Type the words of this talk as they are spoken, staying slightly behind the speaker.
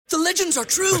The legends are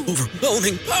true.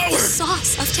 Overwhelming power. The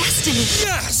sauce of destiny.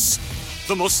 Yes!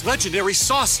 The most legendary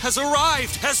sauce has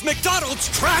arrived as McDonald's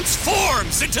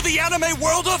transforms into the anime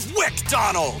world of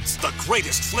WickDonald's. The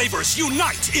greatest flavors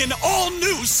unite in all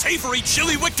new savory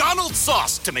chili McDonald's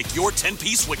sauce to make your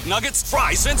 10-piece Wick Nuggets,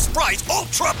 fries, and Sprite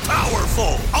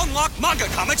ultra-powerful. Unlock manga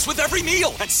comics with every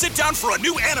meal and sit down for a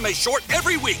new anime short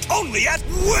every week only at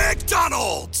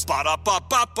WickDonald's.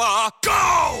 Ba-da-ba-ba-ba,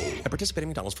 go! At participating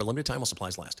McDonald's for a limited time while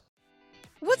supplies last.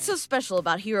 What's so special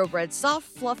about Hero Bread's soft,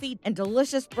 fluffy, and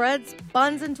delicious breads,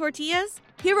 buns, and tortillas?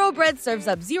 Hero Bread serves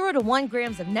up 0 to 1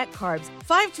 grams of net carbs,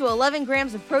 5 to 11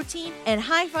 grams of protein, and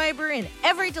high fiber in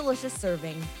every delicious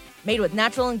serving. Made with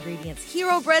natural ingredients,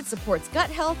 Hero Bread supports gut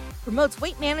health, promotes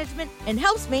weight management, and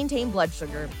helps maintain blood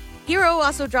sugar. Hero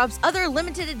also drops other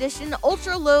limited edition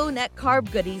ultra-low net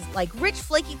carb goodies like rich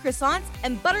flaky croissants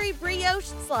and buttery brioche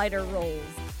slider rolls.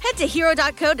 Head to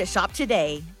hero.co to shop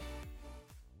today.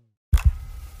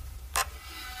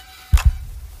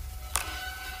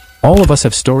 All of us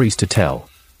have stories to tell.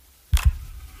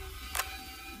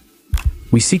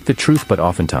 We seek the truth, but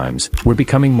oftentimes, we're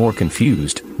becoming more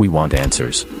confused. We want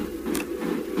answers.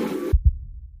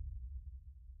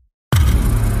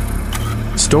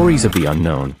 Stories of the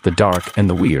unknown, the dark, and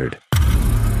the weird.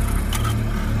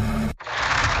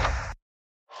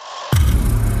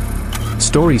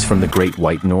 Stories from the Great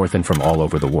White North and from all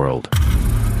over the world.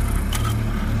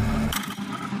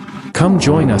 Come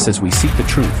join us as we seek the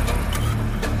truth.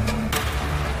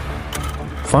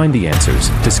 Find the answers,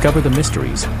 discover the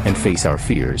mysteries, and face our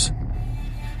fears.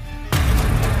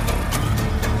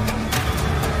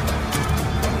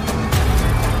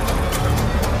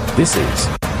 This is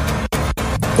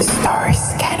the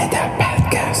Stories Canada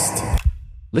Podcast.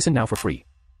 Listen now for free.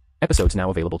 Episodes now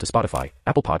available to Spotify,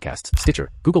 Apple Podcasts, Stitcher,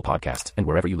 Google Podcasts, and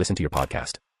wherever you listen to your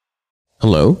podcast.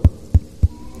 Hello?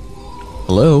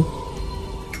 Hello?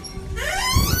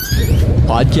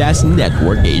 Podcast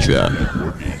Network Asia.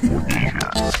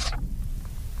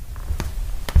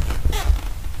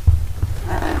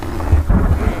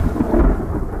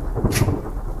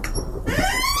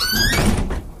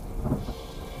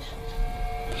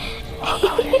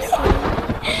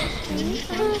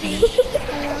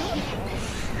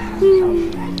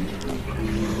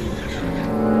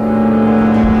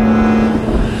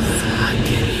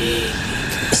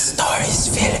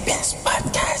 Stories Philippines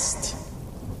Podcast.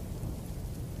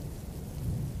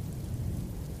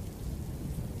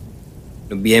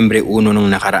 Nobyembre 1 nung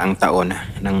nakaraang taon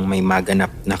nang may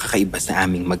maganap na kakaiba sa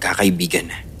aming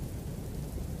magkakaibigan.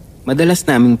 Madalas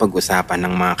naming pag-usapan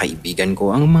ng mga kaibigan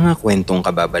ko ang mga kwentong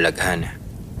kababalaghan.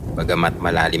 Bagamat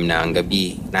malalim na ang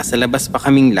gabi, nasa labas pa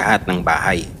kaming lahat ng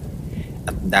bahay.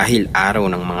 At dahil araw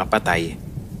ng mga patay,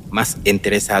 mas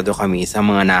interesado kami sa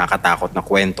mga nakakatakot na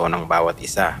kwento ng bawat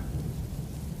isa.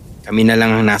 Kami na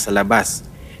lang ang nasa labas.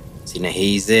 Sina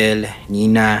Hazel,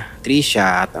 Nina,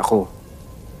 Trisha at ako.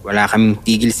 Wala kaming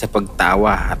tigil sa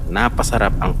pagtawa at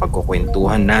napasarap ang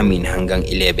pagkukwentuhan namin hanggang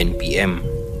 11 p.m.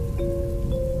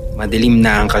 Madilim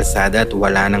na ang kalsada at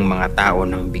wala ng mga tao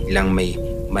nang biglang may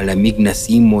malamig na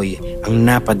simoy ang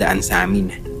napadaan sa amin.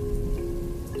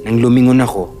 Nang lumingon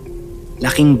ako,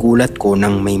 laking gulat ko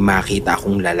nang may makita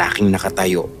akong lalaking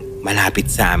nakatayo malapit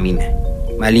sa amin.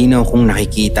 Malinaw kong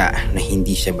nakikita na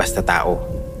hindi siya basta tao.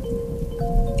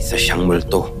 Isa siyang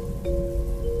multo.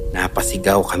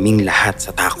 Napasigaw kaming lahat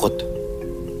sa takot.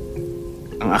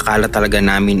 Ang akala talaga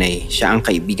namin ay siya ang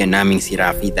kaibigan naming si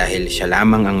Rafi dahil siya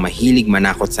lamang ang mahilig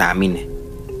manakot sa amin.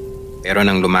 Pero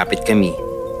nang lumapit kami,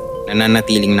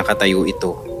 nananatiling nakatayo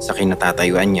ito sa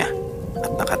kinatatayuan niya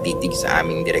at nakatitig sa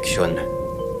aming direksyon.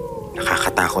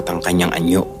 Nakakatakot ang kanyang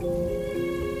anyo.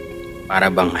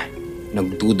 Para bang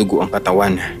nagdudugo ang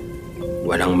katawan,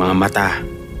 walang mga mata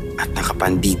at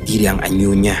nakapandidiri ang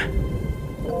anyo niya.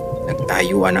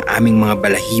 Nagtayuan ang aming mga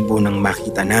balahibo nang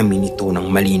makita namin ito ng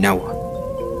malinaw.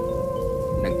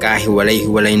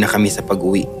 Nagkahiwalay-hiwalay na kami sa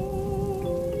pag-uwi.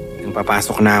 Nang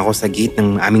papasok na ako sa gate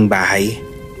ng aming bahay,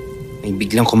 may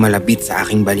biglang kumalabit sa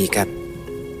aking balikat.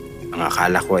 Ang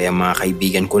akala ko ay ang mga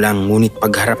kaibigan ko lang, ngunit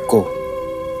pagharap ko,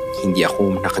 hindi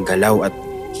ako nakagalaw at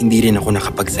hindi rin ako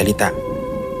nakapagsalita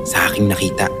sa aking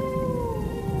nakita.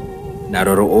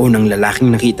 Naroroon ang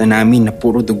lalaking nakita namin na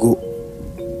puro dugo.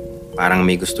 Parang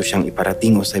may gusto siyang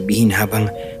iparating o sabihin habang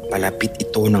palapit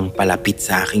ito ng palapit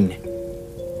sa akin.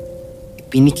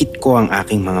 Ipinikit ko ang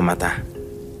aking mga mata.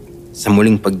 Sa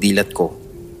muling pagdilat ko,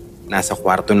 nasa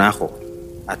kwarto na ako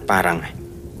at parang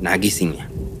nagising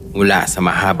mula sa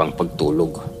mahabang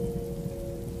pagtulog.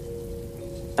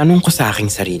 Tanong ko sa aking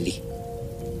sarili,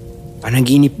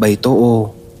 panaginip ba ito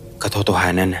o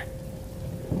katotohanan?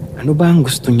 Ano ba ang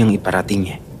gusto niyang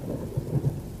iparating?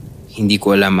 Hindi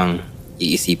ko alam ang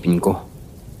iisipin ko.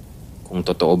 Kung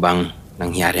totoo bang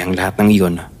nangyari ang lahat ng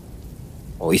iyon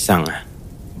o isang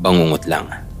bangungot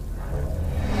lang.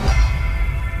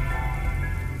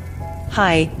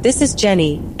 Hi, this is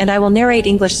Jenny, and I will narrate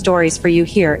English stories for you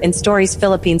here in Stories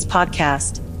Philippines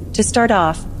podcast. To start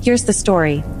off, here's the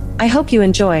story. I hope you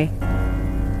enjoy.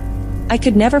 I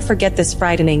could never forget this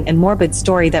frightening and morbid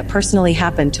story that personally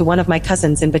happened to one of my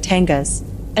cousins in Batangas.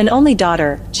 An only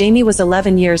daughter, Jamie was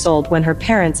 11 years old when her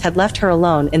parents had left her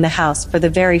alone in the house for the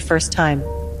very first time.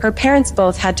 Her parents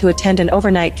both had to attend an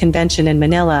overnight convention in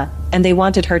Manila, and they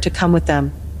wanted her to come with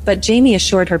them. But Jamie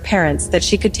assured her parents that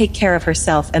she could take care of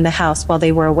herself and the house while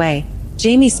they were away.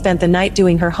 Jamie spent the night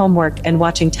doing her homework and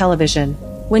watching television.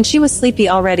 When she was sleepy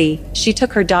already, she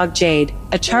took her dog Jade,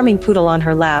 a charming poodle, on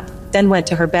her lap, then went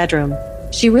to her bedroom.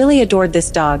 She really adored this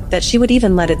dog that she would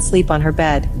even let it sleep on her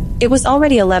bed. It was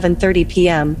already 11:30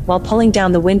 p.m. While pulling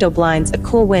down the window blinds, a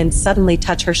cool wind suddenly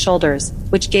touched her shoulders,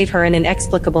 which gave her an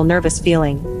inexplicable nervous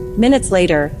feeling. Minutes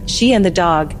later, she and the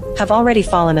dog have already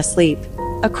fallen asleep.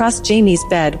 Across Jamie's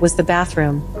bed was the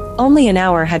bathroom. Only an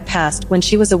hour had passed when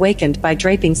she was awakened by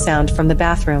draping sound from the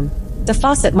bathroom. The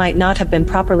faucet might not have been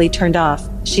properly turned off,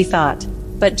 she thought.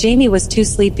 But Jamie was too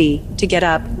sleepy to get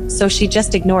up, so she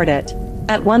just ignored it.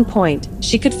 At one point,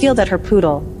 she could feel that her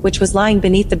poodle, which was lying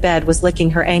beneath the bed, was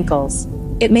licking her ankles.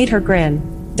 It made her grin.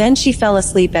 Then she fell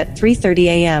asleep at 3:30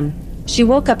 a.m. She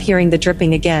woke up hearing the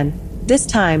dripping again. This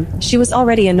time, she was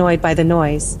already annoyed by the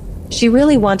noise. She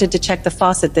really wanted to check the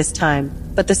faucet this time,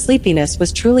 but the sleepiness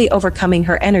was truly overcoming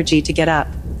her energy to get up.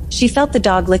 She felt the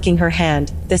dog licking her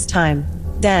hand, this time.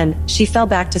 Then, she fell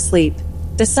back to sleep.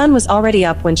 The sun was already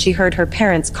up when she heard her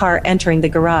parents' car entering the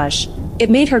garage. It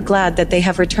made her glad that they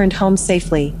have returned home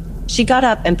safely. She got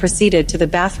up and proceeded to the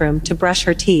bathroom to brush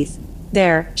her teeth.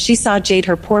 There, she saw Jade,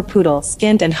 her poor poodle,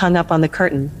 skinned and hung up on the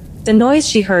curtain. The noise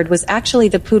she heard was actually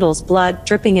the poodle's blood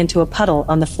dripping into a puddle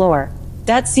on the floor.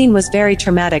 That scene was very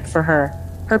traumatic for her.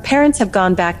 Her parents have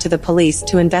gone back to the police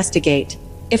to investigate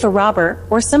if a robber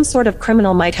or some sort of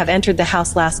criminal might have entered the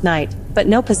house last night, but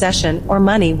no possession or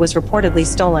money was reportedly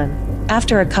stolen.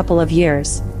 After a couple of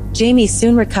years, Jamie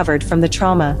soon recovered from the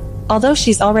trauma. Although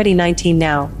she's already 19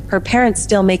 now, her parents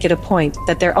still make it a point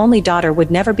that their only daughter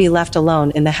would never be left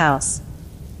alone in the house.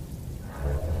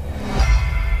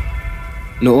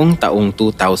 Noong taong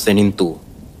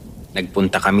 2002,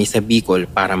 nagpunta kami sa Bicol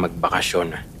para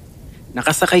magbakasyon.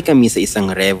 Nakasakay kami sa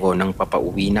isang revo nang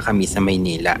papauwi na kami sa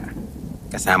Maynila.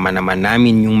 Kasama naman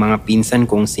namin yung mga pinsan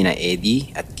kong sina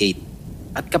Eddie at Kate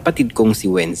at kapatid kong si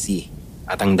Wency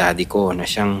at ang daddy ko na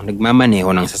siyang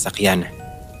nagmamaneho ng sasakyan.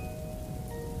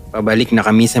 Pabalik na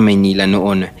kami sa Maynila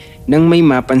noon nang may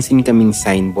mapansin kaming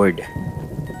signboard.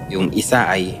 Yung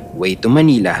isa ay Way to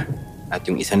Manila at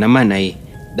yung isa naman ay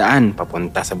Daan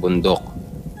papunta sa bundok.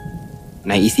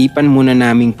 Naisipan muna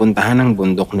naming puntahan ang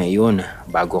bundok na iyon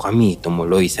bago kami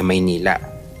tumuloy sa Maynila.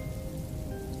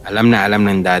 Alam na alam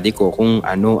ng daddy ko kung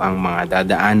ano ang mga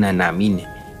dadaanan namin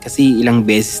kasi ilang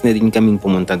beses na din kaming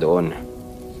pumunta doon.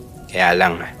 Kaya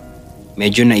lang,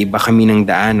 medyo naiba kami ng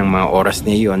daan ng mga oras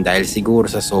na iyon dahil siguro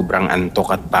sa sobrang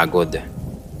antok at pagod.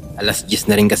 10:00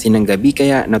 na rin kasi ng gabi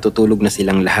kaya natutulog na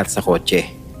silang lahat sa kotse,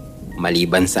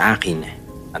 maliban sa akin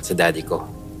at sa daddy ko.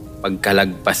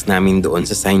 Pagkalagpas namin doon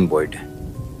sa signboard,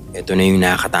 ito na yung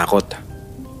nakakatakot.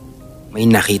 May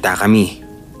nakita kami.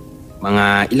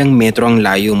 Mga ilang metro ang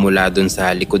layo mula doon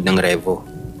sa likod ng revo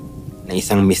na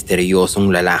isang misteryosong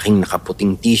lalaking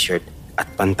nakaputing t-shirt at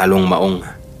pantalong maong.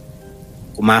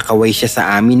 Kumakaway siya sa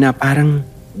amin na parang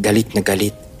galit na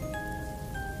galit.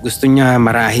 Gusto niya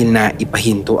marahil na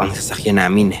ipahinto ang sasakyan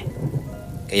namin.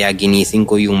 Kaya ginising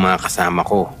ko yung mga kasama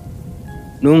ko.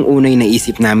 Noong unay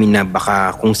naisip namin na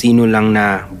baka kung sino lang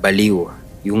na baliw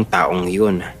yung taong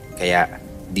yun, kaya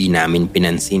di namin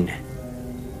pinansin.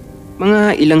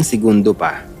 Mga ilang segundo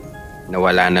pa,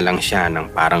 nawala na lang siya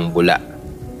ng parang bula.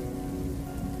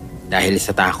 Dahil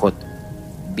sa takot,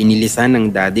 binilisan ng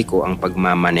daddy ko ang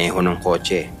pagmamaneho ng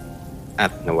kotse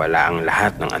at nawala ang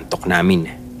lahat ng antok namin.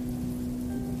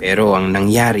 Pero ang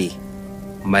nangyari,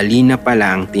 mali na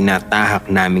pala ang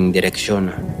tinatahak naming direksyon.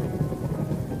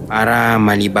 Para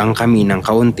malibang kami ng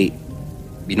kaunti,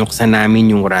 binuksan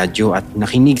namin yung radyo at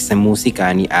nakinig sa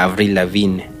musika ni Avril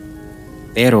Lavigne.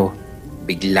 Pero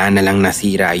bigla na lang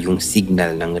nasira yung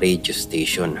signal ng radio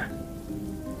station.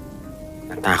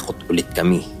 Natakot ulit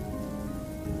kami.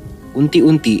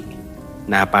 Unti-unti,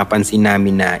 napapansin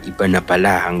namin na iba na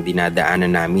pala ang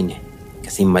dinadaanan namin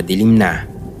kasi madilim na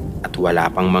at wala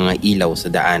pang mga ilaw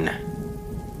sa daan.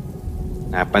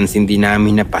 Napansin din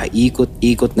namin na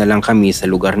paikot-ikot na lang kami sa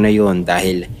lugar na yon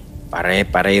dahil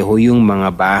pare-pareho yung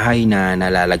mga bahay na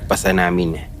nalalagpasan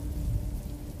namin.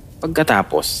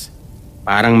 Pagkatapos,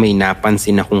 parang may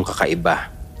napansin akong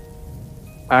kakaiba.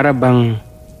 Para bang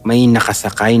may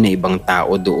nakasakay na ibang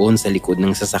tao doon sa likod ng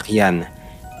sasakyan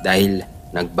dahil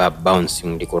nagbabounce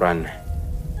yung likuran.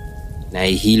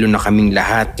 Nahihilo na kaming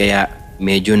lahat kaya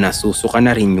medyo nasusuka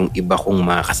na rin yung iba kong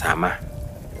mga kasama.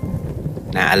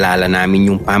 Naalala namin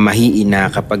yung pamahiin na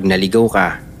kapag naligaw ka,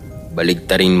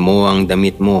 baligtarin mo ang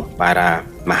damit mo para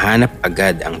mahanap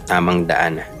agad ang tamang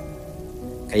daan.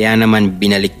 Kaya naman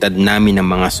binaliktad namin ang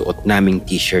mga suot naming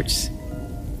t-shirts.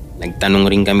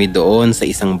 Nagtanong rin kami doon sa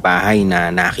isang bahay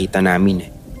na nakita namin.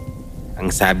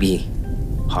 Ang sabi,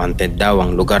 haunted daw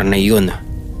ang lugar na yun.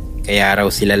 Kaya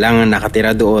raw sila lang ang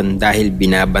nakatira doon dahil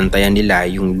binabantayan nila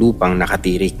yung lupang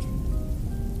nakatirik.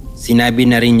 Sinabi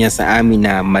na rin niya sa amin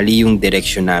na mali yung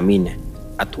direksyon namin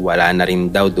at wala na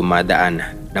rin daw dumadaan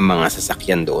ng mga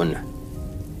sasakyan doon.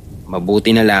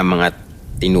 Mabuti na lamang at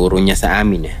tinuro niya sa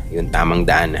amin yung tamang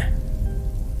daan.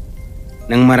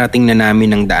 Nang marating na namin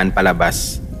ang daan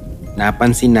palabas,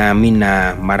 napansin namin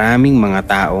na maraming mga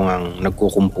tao ang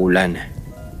nagkukumpulan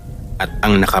at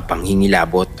ang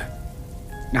nakapanghingilabot.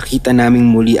 Nakita naming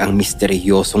muli ang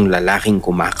misteryosong lalaking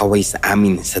kumakaway sa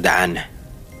amin sa daan.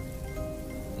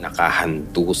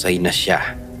 Nakahantusay na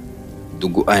siya,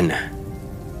 duguan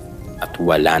at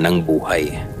wala ng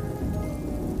buhay.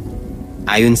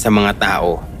 Ayon sa mga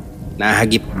tao,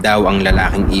 nahagip daw ang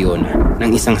lalaking iyon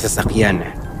ng isang sasakyan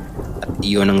at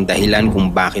iyon ang dahilan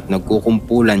kung bakit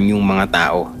nagkukumpulan yung mga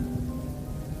tao.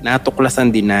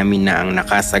 Natuklasan din namin na ang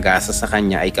nakasagasa sa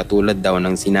kanya ay katulad daw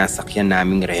ng sinasakyan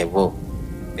naming Revo.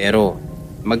 Pero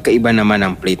magkaiba naman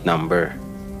ang plate number.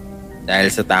 Dahil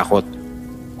sa takot,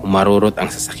 humarurot ang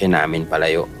sasakyan namin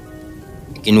palayo.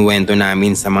 Kinuwento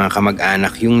namin sa mga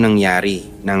kamag-anak yung nangyari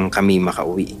nang kami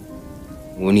makauwi.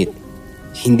 Ngunit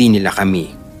hindi nila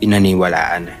kami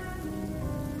pinaniwalaan.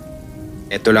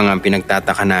 Ito lang ang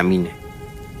pinagtataka namin.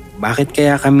 Bakit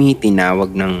kaya kami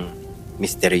tinawag ng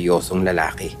misteryosong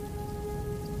lalaki?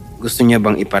 Gusto niya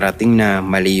bang iparating na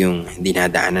mali yung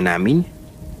dinadaanan namin?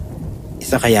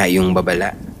 Isa kaya yung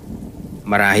babala?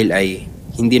 Marahil ay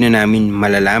hindi na namin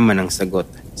malalaman ang sagot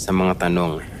sa mga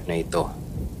tanong na ito.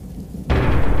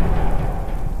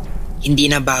 Hindi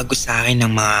na bago sa akin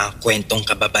ang mga kwentong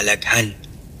kababalaghan.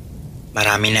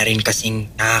 Marami na rin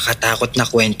kasing nakakatakot na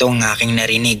kwento ang aking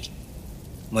narinig.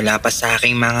 Mula pa sa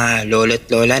aking mga lolo't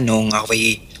lola noong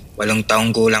ako'y 8 taong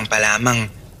gulang pa lamang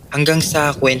hanggang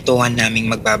sa kwentuhan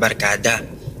naming magbabarkada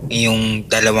ngayong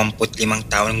 25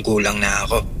 taong gulang na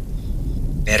ako.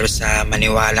 Pero sa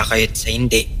maniwala kayo't sa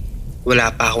hindi, wala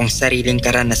pa akong sariling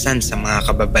karanasan sa mga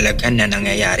kababalaghan na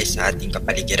nangyayari sa ating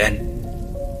kapaligiran.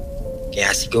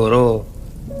 Kaya siguro,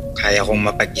 kaya kong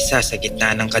mapag-isa sa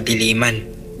gitna ng kadiliman.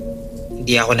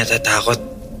 Hindi ako natatakot.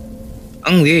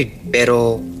 Ang weird,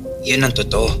 pero yun ang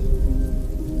totoo.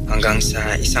 Hanggang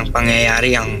sa isang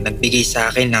pangyayari ang nagbigay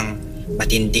sa akin ng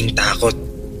matinding takot.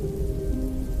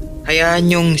 Hayaan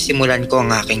niyong simulan ko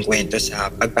ang aking kwento sa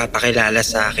pagpapakilala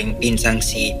sa aking pinsang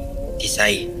si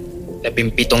Tisay.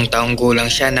 17 taong gulang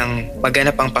siya nang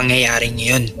maganap ang pangyayaring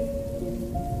iyon.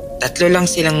 3 lang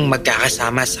silang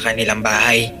magkakasama sa kanilang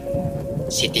bahay.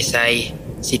 Si Tisay,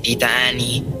 si Tita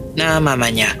Annie na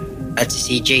mama niya at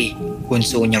si CJ,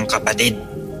 bunso niyang kapatid.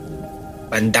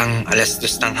 Bandang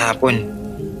 2:00 ng hapon,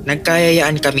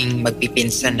 nagkayayaan kaming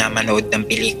magpipinsan na manood ng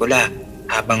pelikula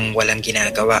habang walang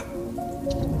ginagawa.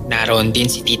 Naroon din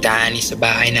si Tita Annie sa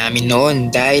bahay namin noon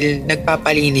dahil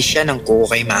nagpapalinis siya ng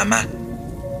kuko kay mama.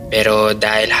 Pero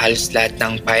dahil halos lahat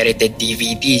ng pirated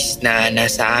DVDs na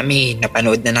nasa amin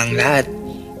napanood na ng lahat,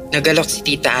 nagalok si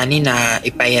Tita Annie na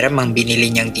ipahiram ang binili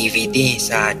niyang DVD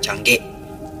sa Tiangge.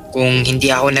 Kung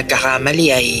hindi ako nagkakamali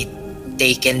ay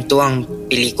Taken 2 ang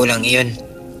pelikulang iyon.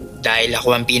 Dahil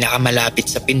ako ang pinakamalapit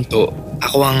sa pinto,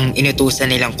 ako ang inutusan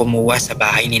nilang kumuha sa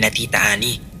bahay ni na Tita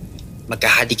Annie.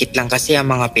 Magkakadikit lang kasi ang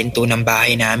mga pinto ng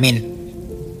bahay namin.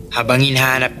 Habang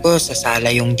hinahanap ko sa sala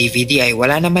yung DVD ay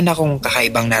wala naman akong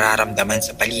kakaibang nararamdaman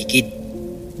sa paligid.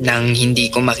 Nang hindi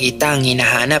ko makita ang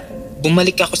hinahanap,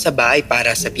 bumalik ako sa bahay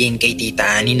para sabihin kay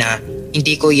Tita Annie na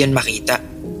hindi ko yun makita.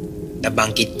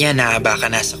 Nabanggit niya na baka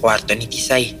nasa kwarto ni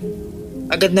Tisay.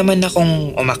 Agad naman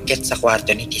akong umakyat sa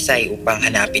kwarto ni Tisay upang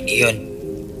hanapin iyon.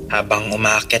 Habang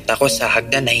umakyat ako sa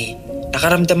hagdan ay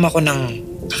nakaramdam ako ng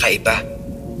kakaiba.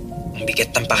 Ang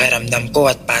bigat ng pakiramdam ko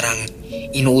at parang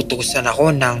inuutusan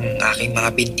ako ng aking mga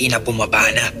binti na bumaba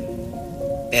na.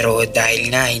 Pero dahil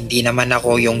nga hindi naman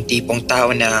ako yung tipong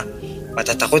tao na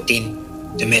matatakutin,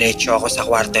 dumiretso ako sa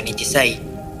kwarto ni Tisay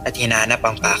at hinanap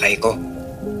ang pakay ko.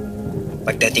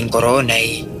 Pagdating ko roon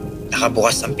ay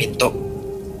nakabukas ang pinto.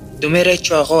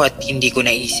 Dumiretso ako at hindi ko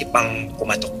naisip ang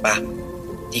kumatok pa.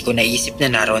 Hindi ko naisip na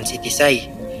naroon si Tisay.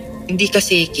 Hindi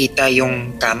kasi kita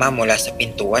yung kama mula sa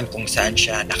pintuan kung saan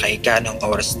siya nakahiga ng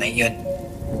oras na iyon.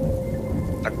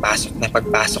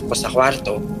 Pagpasok ko sa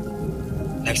kwarto,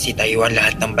 nagsitayuan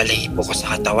lahat ng balahibo ko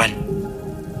sa katawan.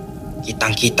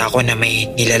 Kitang-kita ko na may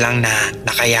nilalang na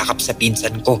nakayakap sa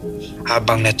pinsan ko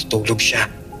habang natutulog siya.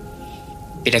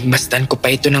 Pinagmasdan ko pa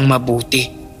ito ng mabuti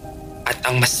at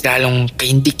ang mas lalong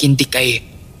kaindik-indik ay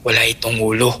wala itong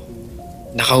ulo.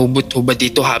 Nakahubot-hubad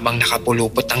dito habang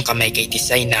nakapulupot ang kamay kay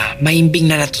Tisay na mahimbing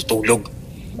na natutulog.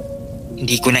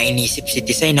 Hindi ko na inisip si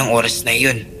Tisay ng oras na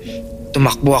iyon.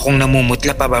 Tumakbo akong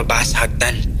namumutla pababa sa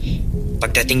hagdan.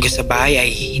 Pagdating ko sa bahay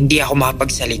ay hindi ako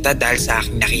makapagsalita dahil sa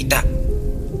aking nakita.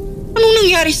 "Anong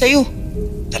nangyari sa'yo?"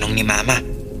 tanong ni Mama.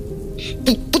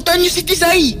 Putan niyo si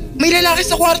Tisay! May lalaki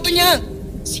sa kwarto niya!"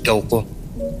 sigaw ko.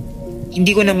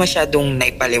 Hindi ko na masyadong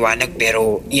naipaliwanag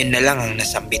pero yun na lang ang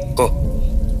nasambit ko.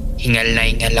 Hingal na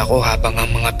hingal ako habang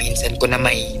ang mga pinsan ko na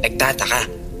may nagtataka.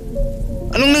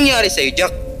 "Anong nangyari sa'yo,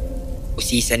 Jack?"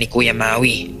 usisa ni Kuya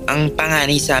Maui, ang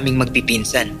panganay sa aming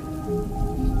magpipinsan.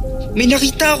 "May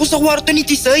nakita ako sa kwarto ni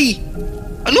Tisay."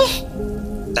 "Ano?"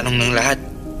 tanong ng lahat.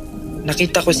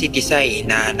 Nakita ko si Tisay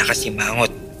na nakasimangot.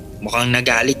 Mukhang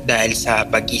nagalit dahil sa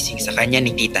pagising sa kanya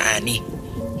ni Tita Ani.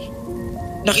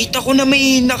 "Nakita ko na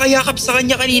may nakayakap sa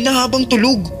kanya kanina habang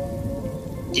tulog."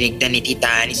 Tinignan ni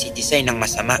Tita Ani si Tisay ng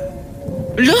masama.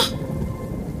 "Ala?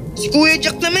 Si Kuya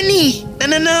Jack naman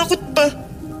nananakot pa."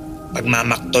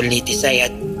 Pagmamaktol ni Tisay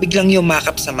at biglang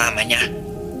yumakap sa mama niya.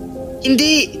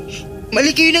 "Hindi,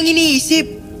 mali kayo nang iniisip.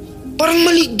 Parang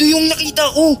maligdo yung nakita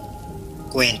ko."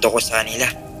 Kuwento ko sa kanila.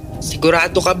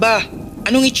 "Sigurado ka ba?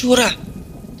 Anong itsura?"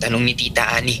 tanong ni Tita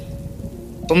Ani.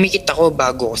 Pumikit ako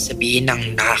bago ko sabihin ang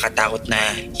nakakatakot na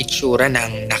itsura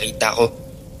ng nakita ko.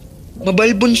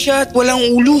 Mabalbon siya at walang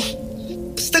ulo.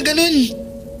 Basta ganun.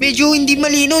 Medyo hindi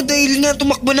malino dahil nga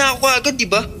tumakbo na ako agad, di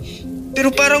ba?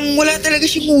 Pero parang wala talaga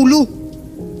siyang ulo.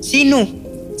 "Sino?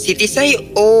 Si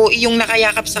Tisay o yung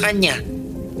nakayakap sa kanya?"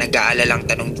 Nag-aalalang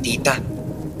tanong ni Tita.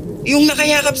 "Yung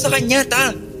nakayakap sa kanya,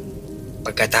 ta."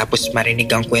 Pagkatapos marinig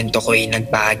ang kwento ko ay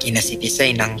nagbahagi na si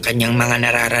Tisay ng kanyang mga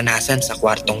nararanasan sa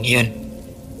kwartong iyon.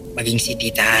 Maging si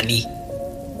Tita Ani.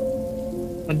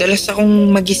 "Madalas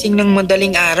akong magising ng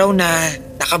madaling araw na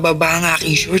nakababa ang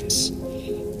aking shorts.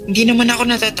 Hindi naman ako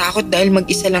natatakot dahil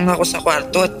mag-isa lang ako sa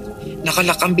kwarto at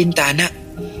nakalak ang bintana.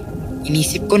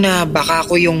 Inisip ko na baka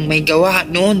ako yung may gawa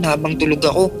noon habang tulog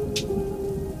ako.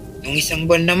 Nung isang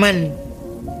buwan naman,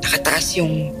 nakataas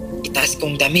yung itaas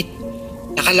kong damit.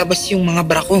 Nakalabas yung mga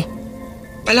bra ko.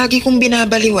 Palagi kong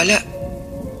binabaliwala."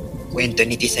 Kwento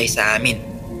ni Tisay sa amin.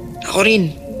 "Ako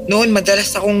rin. Noon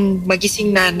madalas akong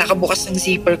magising na nakabukas ang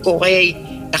zipper ko kaya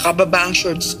nakababa ang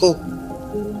shorts ko.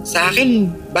 Sa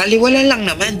akin, baliwala lang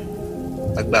naman."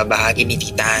 Pagbabahagi ni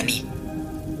Tita Ani.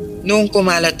 Noong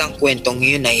kumalat ang kwentong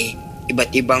yun ay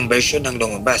iba't ibang version ang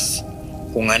lumabas.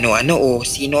 Kung ano-ano o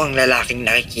sino ang lalaking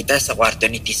nakikita sa kwarto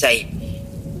ni Tisay.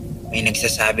 May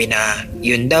nagsasabi na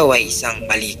yun daw ay isang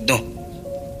maligno.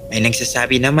 May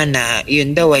nagsasabi naman na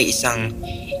yun daw ay isang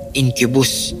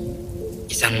incubus.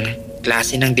 Isang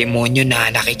klase ng demonyo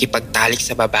na nakikipagtalik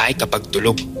sa babae kapag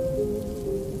tulog.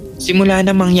 Simula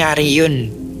na mangyari yun,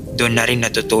 doon na rin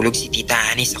natutulog si Tita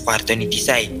Ani sa kwarto ni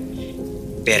Tisay.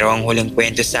 Pero ang huling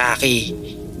kwento sa akin,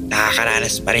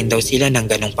 nakakaranas pa rin daw sila ng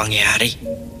ganong pangyari.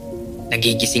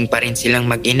 Nagigising pa rin silang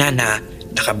mag-ina na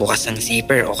nakabukas ang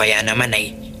zipper o kaya naman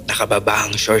ay nakababa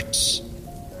ang shorts.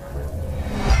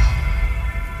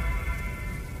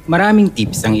 Maraming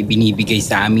tips ang ibinibigay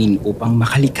sa amin upang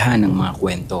makalikha ng mga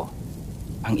kwento.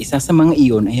 Ang isa sa mga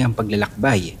iyon ay ang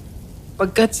paglalakbay.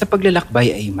 Pagkat sa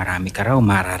paglalakbay ay marami ka raw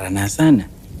mararanasan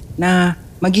na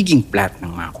magiging plot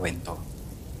ng mga kwento.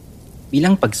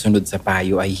 Bilang pagsunod sa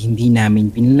payo ay hindi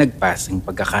namin pinalagpas ang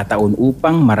pagkakataon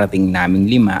upang marating naming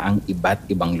 5 ang iba't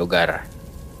ibang lugar.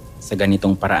 Sa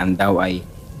ganitong paraan daw ay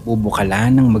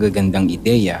bubukalan ng magagandang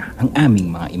ideya ang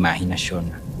aming mga imahinasyon.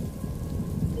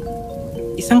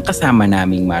 Isang kasama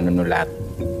naming manunulat,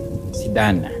 si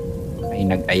Dan, ay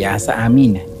nag-aya sa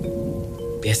amin.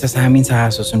 "Piyesta sa amin sa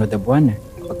susunod na buwan.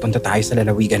 Pagpunta tayo sa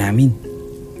lalawigan namin."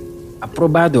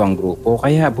 Aprobado ang grupo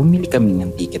kaya bumili kami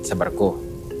ng tiket sa barko.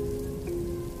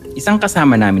 Isang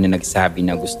kasama namin na nagsabi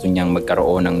na gusto niyang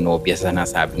magkaroon ng nobya sa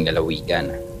nasabing lalawigan,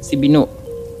 si Bino.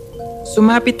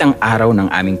 Sumapit ang araw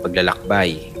ng aming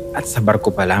paglalakbay at sa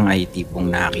barko pa lang ay tipong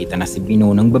nakita na si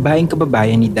Bino ng babaeng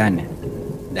kababayan ni Dan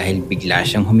dahil bigla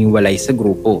siyang humiwalay sa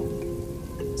grupo.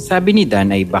 Sabi ni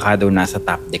Dan ay baka daw nasa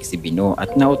top deck si Bino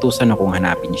at nautusan akong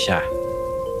hanapin siya.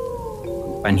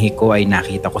 Panhi ko ay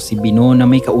nakita ko si Bino na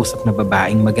may kausap na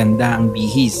babaeng maganda ang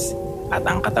bihis at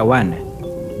ang katawan,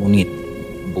 ngunit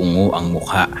bungo ang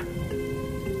mukha.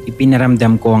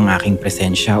 Ipinaramdam ko ang aking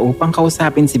presensya upang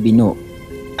kausapin si Bino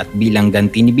at bilang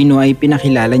ganti ni Bino ay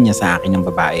pinakilala niya sa akin ang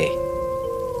babae.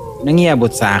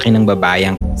 Nangiabot sa akin ang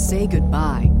babayang Say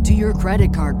goodbye to your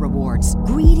credit card rewards.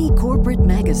 Greedy corporate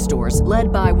mega stores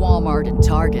led by Walmart and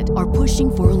Target are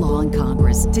pushing for a law in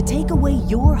Congress to take away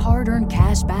your hard-earned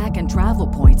cash back and travel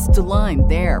points to line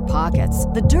their pockets.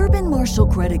 The Durbin-Marshall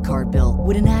credit card bill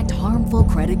would enact harmful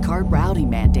credit card routing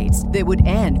mandates that would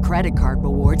end credit card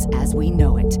rewards as we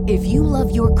know it. If you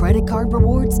love your credit card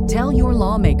rewards, tell your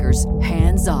lawmakers,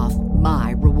 hands off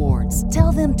my rewards.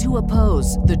 Tell them to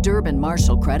oppose the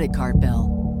Durbin-Marshall credit card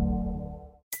bill.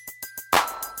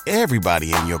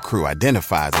 Everybody in your crew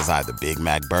identifies as either Big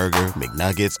Mac Burger,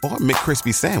 McNuggets, or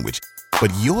McCrispy Sandwich.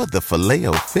 But you're the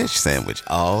Filet-O-Fish Sandwich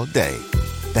all day.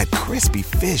 That crispy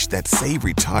fish, that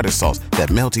savory tartar sauce, that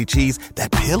melty cheese,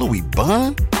 that pillowy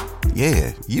bun.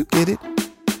 Yeah, you get it.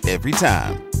 Every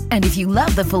time. And if you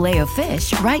love the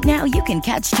Filet-O-Fish, right now you can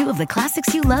catch two of the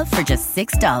classics you love for just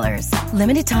 $6.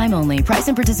 Limited time only. Price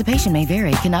and participation may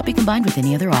vary. Cannot be combined with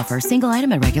any other offer. Single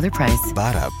item at regular price.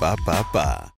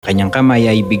 Ba-da-ba-ba-ba. Kanyang kamay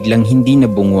ay biglang hindi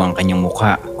nabungo ang kanyang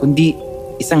mukha, kundi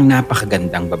isang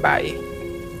napakagandang babae.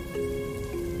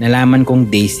 Nalaman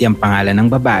kong Daisy ang pangalan ng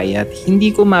babae at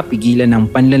hindi ko mapigilan ang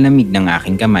panlalamig ng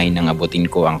aking kamay nang abutin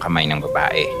ko ang kamay ng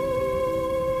babae.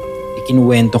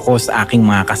 Ikinuwento ko sa aking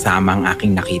mga kasama ang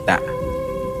aking nakita.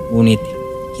 Ngunit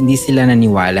hindi sila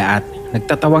naniwala at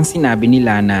nagtatawang sinabi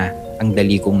nila na ang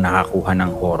dali kong nakakuha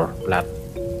ng horror plot.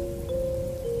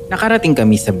 Nakarating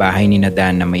kami sa bahay ni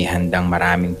Dan na may handang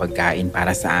maraming pagkain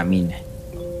para sa amin.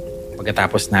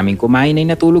 Pagkatapos namin kumain ay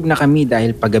natulog na kami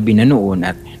dahil paggabi na noon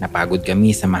at napagod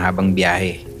kami sa mahabang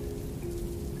biyahe.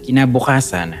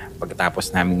 Kinabukasan,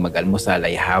 pagkatapos naming mag-almusal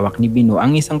ay hawak ni Bino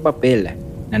ang isang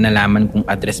papel na nalaman kong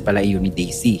address pala iyon ni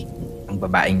Daisy, ang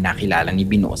babaeng nakilala ni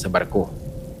Bino sa barko.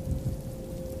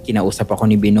 Kinausap ako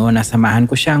ni Bino na samahan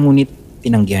ko siya ngunit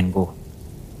tinanggihan ko.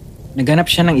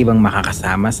 Naghanap siya ng ibang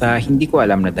makakasama sa hindi ko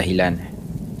alam na dahilan.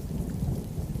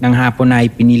 Nang hapon na ay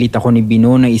pinilit ako ni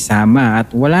Bino na isama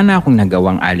at wala na akong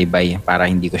nagawang alibay para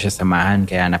hindi ko siya samahan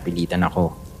kaya napilitan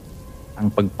ako.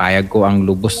 Ang pagpayag ko ang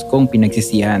lubos kong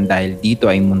pinagsisihan dahil dito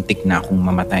ay muntik na akong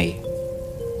mamatay.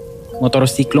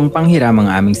 Motorsiklong panghiram ang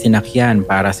aming sinakyan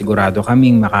para sigurado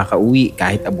kaming makakauwi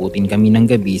kahit abutin kami ng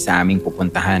gabi sa aming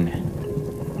pupuntahan.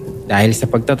 Dahil sa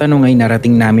pagtatanong ay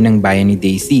narating namin ang bayan ni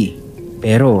Daisy.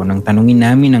 Pero nang tanungin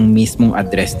namin ang mismong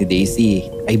address ni Daisy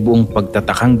ay buong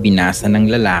pagtatakang binasa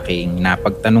ng lalaking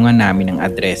napagtanungan namin ang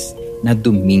address na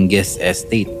Dominguez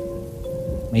Estate.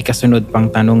 May kasunod pang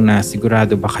tanong na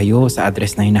sigurado ba kayo sa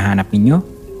address na hinahanap ninyo?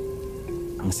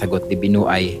 Ang sagot ni Bino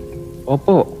ay,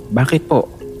 Opo, bakit po?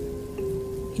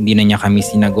 Hindi na niya kami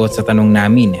sinagot sa tanong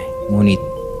namin, ngunit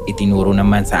itinuro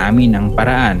naman sa amin ang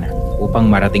paraan upang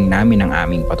marating namin ang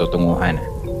aming patutunguhan.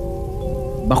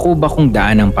 Baku-bakong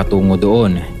daan ang patungo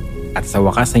doon at sa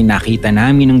wakas ay nakita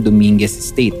namin ang Dominguez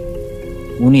Estate.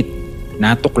 Ngunit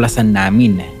natuklasan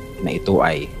namin na ito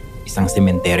ay isang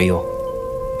sementeryo.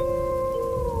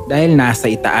 Dahil nasa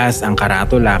itaas ang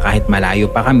karatula kahit malayo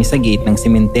pa kami sa gate ng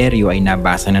sementeryo ay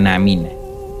nabasa na namin.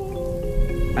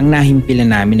 Ang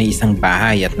nahimpilan namin ay isang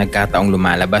bahay at nagkataong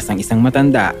lumalabas ang isang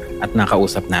matanda at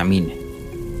nakausap namin.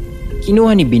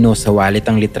 Kinuha ni Bino sa wallet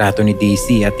ang litrato ni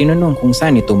Daisy at tinanong kung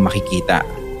saan ito makikita.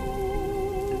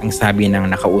 Ang sabi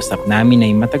ng nakausap namin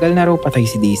ay matagal na raw patay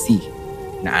si Daisy,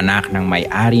 na anak ng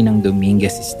may-ari ng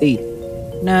Dominguez Estate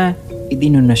na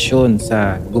idinonasyon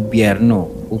sa gobyerno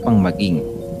upang maging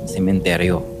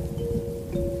sementeryo.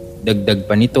 Dagdag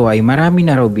pa nito ay marami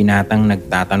na raw binatang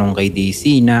nagtatanong kay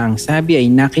Daisy na ang sabi ay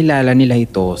nakilala nila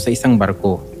ito sa isang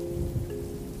barko.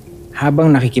 Habang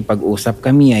nakikipag-usap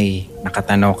kami ay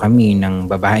nakatanaw kami ng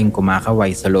babaeng kumakaway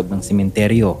sa loob ng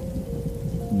sementeryo.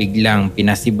 Biglang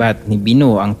pinasibat ni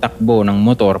Bino ang takbo ng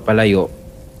motor palayo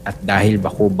at dahil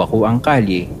baku-baku ang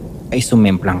kalye ay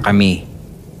sumemplang kami.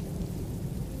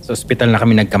 Sa ospital na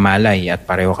kami nagkamalay at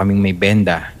pareho kaming may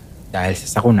benda dahil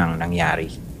sa sakunang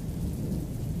nangyari.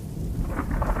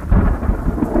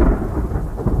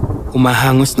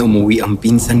 Humahangos na umuwi ang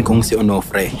pinsan kong si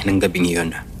Onofre ng gabing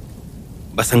iyon.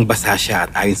 Basang-basa siya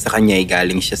at ayon sa kanya ay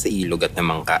galing siya sa ilog at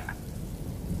namangka.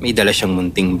 May dala siyang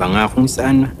munting banga kung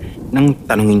saan nang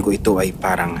tanungin ko ito ay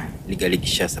parang ligalig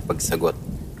siya sa pagsagot.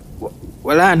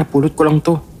 Wala, napulot ko lang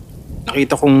to.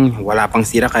 Nakita kong wala pang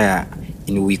sira kaya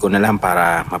inuwi ko na lang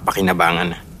para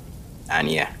mapakinabangan.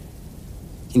 Aniya.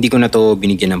 Hindi ko na to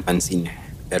binigyan ng pansin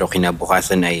pero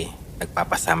kinabukasan ay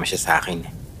nagpapasama siya sa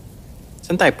akin.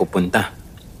 Saan tayo pupunta?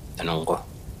 Tanong ko.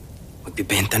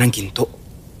 Magbibenta ng ginto.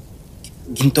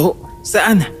 Ginto?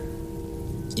 Saan?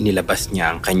 Inilabas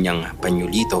niya ang kanyang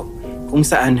panyulito kung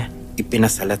saan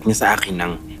ipinasalat niya sa akin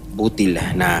ng butil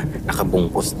na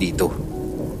nakabungkos dito.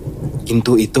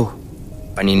 Ginto ito,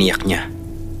 paniniyak niya.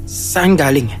 Saan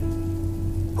galing?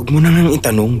 Huwag mo na ngang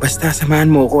itanong, basta samahan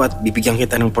mo ako at bibigyan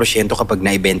kita ng porsyento kapag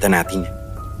naibenta natin.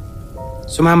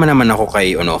 Sumama naman ako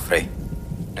kay Onofre.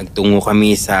 Nagtungo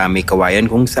kami sa may kawayan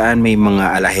kung saan may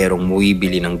mga alaherong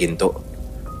bumibili ng ginto.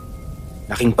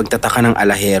 Laking pagtataka ng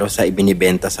alahero sa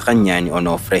ibinibenta sa kanya ni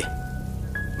Onofre.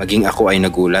 Maging ako ay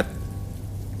nagulat.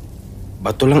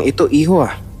 Bato lang ito, iho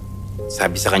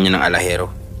sabi sa kanya ng alahero.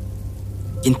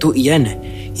 Ginto iyan,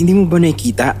 hindi mo ba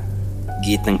nakikita?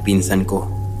 Giit ng pinsan ko.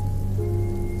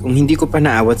 Kung hindi ko pa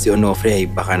naawat si Onofre ay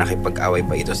baka nakipag-away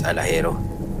pa ito sa alahero.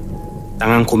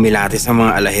 Tangang kumilate sa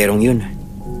mga alaherong yun.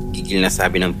 Gigil na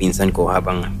sabi ng pinsan ko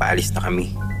habang paalis na kami.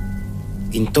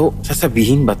 Ginto,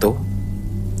 sasabihin ba to?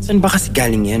 Saan ba kasi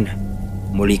galing yan?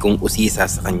 Muli kong usisa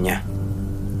sa kanya.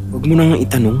 Huwag mo nang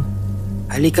itanong.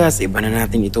 Halika, sa iba na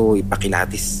natin ito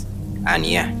ipakilatis.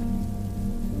 Aniya.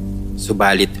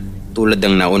 Subalit, tulad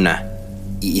ng nauna,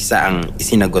 iisa ang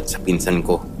isinagot sa pinsan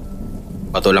ko.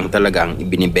 Bato lang talaga ang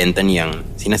ibinibenta niyang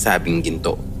sinasabing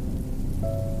ginto.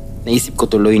 Naisip ko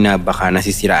tuloy na baka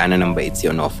nasisiraan na ng bait si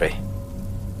Onofre.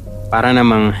 Para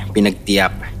namang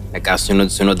pinagtiyap,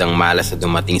 nagkasunod-sunod ang malas sa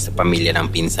dumating sa pamilya ng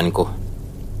pinsan ko.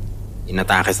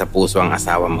 Inatake sa puso ang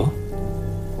asawa mo?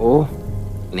 Oo,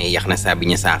 naiyak na sabi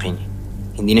niya sa akin.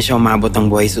 Hindi na siya umabot ng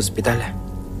buhay sa ospital.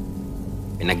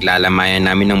 Pinaglalamayan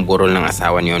namin ng burol ng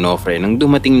asawa ni Onofre nang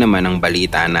dumating naman ang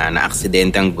balita na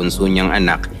naaksidente ang bunso niyang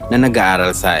anak na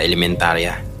nag-aaral sa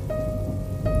elementarya.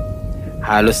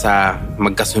 Halos sa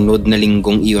magkasunod na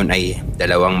linggong iyon ay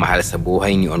dalawang mahal sa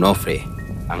buhay ni Onofre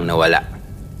ang nawala.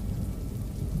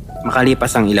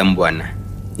 Makalipas ang ilang buwan,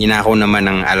 ninakaw naman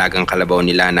ang alagang kalabaw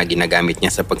nila na ginagamit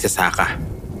niya sa pagsasaka.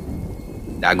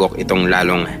 Dagok itong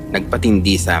lalong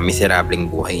nagpatindi sa miserableng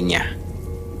buhay niya.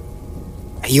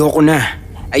 Ayoko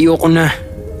na.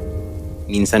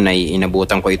 Minsan ay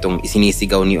inabutan ko itong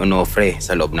isinisigaw ni Onofre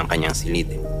sa loob ng kanyang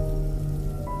silid.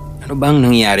 Ano bang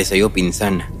nangyari sa'yo,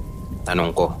 pinsan?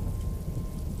 Tanong ko.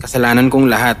 Kasalanan kong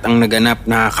lahat ang naganap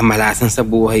na kamalasan sa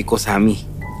buhay ko, Sami.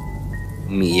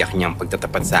 Umiiyak niyang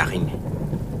pagtatapat sa akin.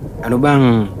 Ano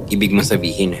bang ibig mo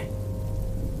sabihin?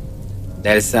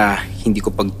 Dahil sa hindi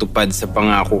ko pagtupad sa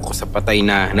pangako ko sa patay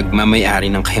na nagmamayari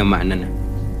ng kayamanan,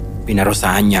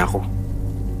 pinarusahan niya ako.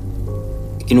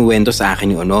 Ikinuwento sa akin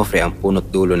ni Onofre ang punot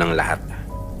dulo ng lahat.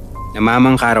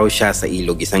 Namamangka raw siya sa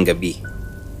ilog isang gabi.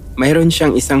 Mayroon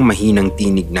siyang isang mahinang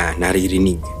tinig na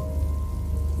naririnig.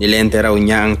 Nilente raw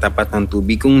niya ang tapat ng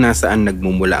tubig kung nasaan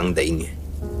nagmumula ang daing.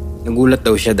 Nagulat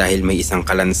daw siya dahil may isang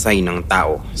kalansay ng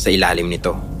tao sa ilalim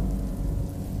nito.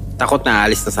 Takot na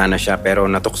aalis na sana siya pero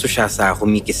natukso siya sa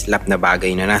kumikislap na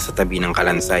bagay na nasa tabi ng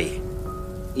kalansay.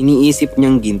 Iniisip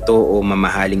niyang ginto o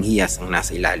mamahaling hiyas ang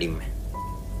nasa ilalim.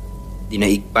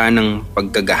 Dinaig pa ng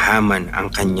pagkagahaman ang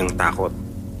kanyang takot.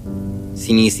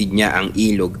 Sinisid niya ang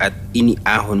ilog at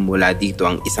iniahon mula dito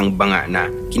ang isang banga na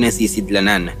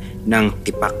kinasisidlanan ng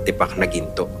tipak-tipak na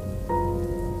ginto.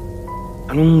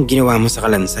 Anong ginawa mo sa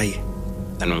kalansay?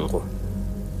 Tanong ko.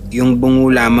 Yung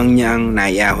bungo lamang niya ang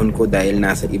naiahon ko dahil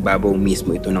nasa ibabaw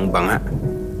mismo ito ng banga.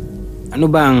 Ano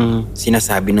ba ang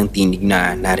sinasabi ng tinig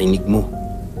na narinig mo?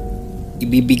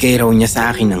 Ibibigay raw niya sa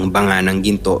akin ang banga ng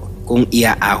ginto kung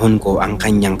iaahon ko ang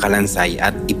kanyang kalansay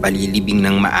at ipalilibing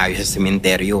ng maayos sa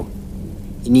sementeryo.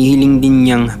 Inihiling din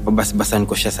niyang pabasbasan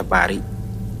ko siya sa pari.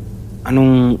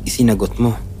 Anong isinagot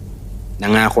mo?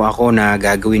 Nangako ako na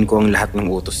gagawin ko ang lahat ng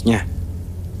utos niya.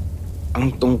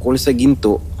 Ang tungkol sa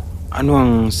ginto, ano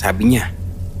ang sabi niya?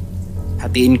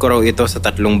 Hatiin ko raw ito sa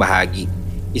 3 bahagi.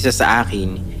 Isa sa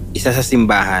akin, isa sa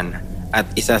simbahan, at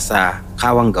isa sa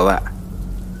kawang gawa.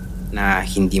 Na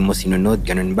hindi mo sinunod,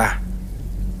 ganun ba?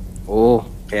 Oo,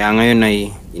 kaya ngayon ay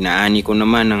inaani ko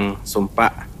naman ng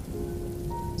sumpa.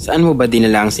 Saan mo ba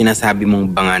dinala ang sinasabi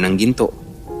mong banga ng ginto?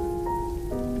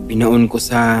 Binaon ko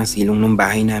sa silong ng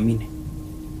bahay namin.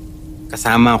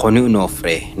 Kasama ako ni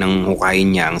Onofre nang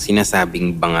hukayin niya ang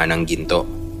sinasabing banga ng ginto.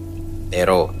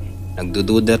 Pero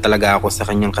nagdududa talaga ako sa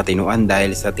kanyang katinuan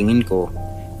dahil sa tingin ko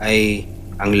ay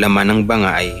ang laman ng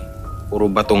banga ay puro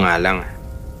bato nga lang.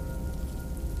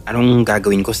 Anong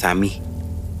gagawin ko, Sami?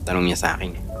 Tanong niya sa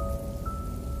akin.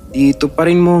 Dito pa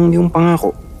rin mo ang iyong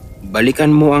pangako.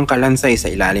 Balikan mo ang kalansay sa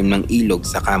ilalim ng ilog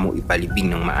saka mo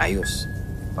ipalibing ng maayos.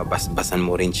 Pabasbasan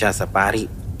mo rin siya sa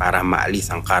pari para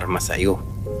maalis ang karma sa iyo.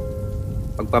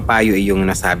 Pagpapayo ay yung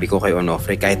nasabi ko kay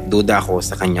Onofre kahit duda ako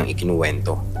sa kanyang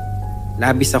ikinuwento.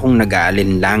 Labis akong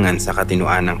nag-aalinlangan sa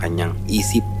katinuan ng kanyang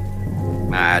isip.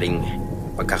 Maaring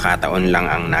pagkakataon lang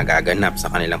ang nagaganap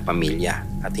sa kanilang pamilya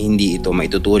at hindi ito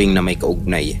maituturing na may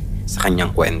kaugnay sa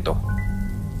kanyang kwento.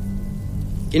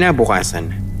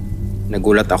 Kinabukasan,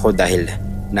 nagulat ako dahil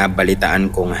nabalitaan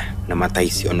kong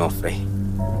namatay si Onofre.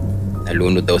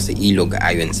 Nalunod daw sa ilog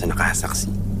ayon sa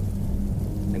nakasaksi.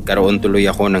 Nagkaroon tuloy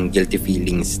ako ng guilty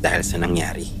feelings dahil sa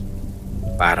nangyari.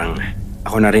 Parang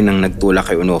ako na rin ang nagtulak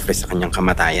kay Onofre sa kanyang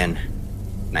kamatayan.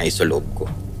 Naisoloob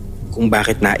ko kung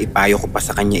bakit naipayo ko pa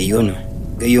sa kanya iyon,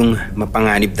 gayong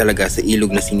mapanganib talaga sa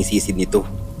ilog na sinisisid nito.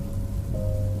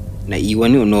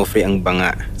 Naiwan ni Onofre ang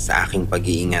banga sa aking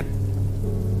pag-iingat.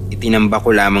 Itinamba ko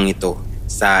lamang ito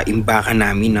sa imbakan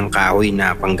namin ng kahoy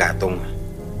na panggatong.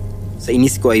 Sa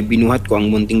inis ko ay binuhat ko ang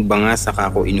munting banga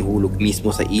saka ko inuhulog mismo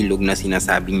sa ilog na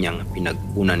sinasabi niyang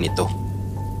pinagpunan nito.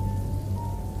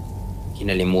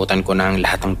 Kinalimutan ko na ang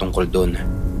lahat ng tungkol doon.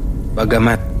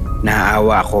 Bagamat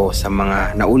naaawa ako sa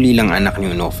mga naulilang anak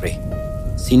ni Onofre,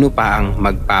 sino pa ang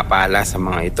magpapala sa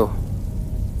mga ito?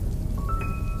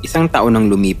 Isang taon nang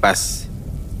lumipas,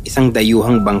 isang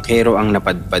dayuhang bangkero ang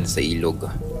napadpad sa ilog.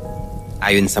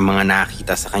 Ayon sa mga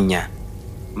nakita sa kanya,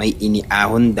 may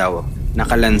iniahon daw na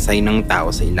kalansay ng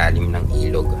tao sa ilalim ng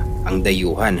ilog, ang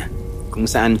dayuhan, kung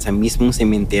saan sa mismong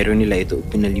sementeryo nila ito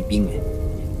pinalibing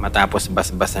matapos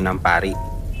basbasan ng pari.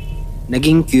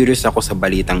 Naging curious ako sa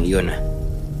balitang iyon,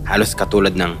 halos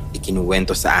katulad ng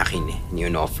ikinuwento sa akin ni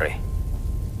Onofre.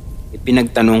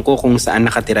 Ipinagtanong ko kung saan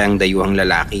nakatira ang dayuhang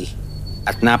lalaki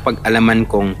at napag-alaman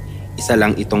kong isa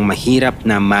lang itong mahirap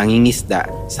na mangingisda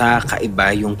sa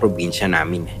kaibayong probinsya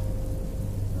namin.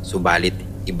 Subalit,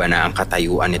 iba na ang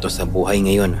katayuan nito sa buhay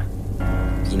ngayon.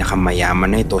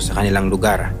 Pinakamayaman na ito sa kanilang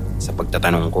lugar sa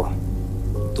pagtatanong ko.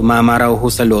 Tumama raw ho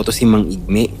sa loto si Mang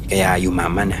Igme kaya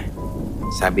yumaman,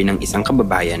 sabi ng isang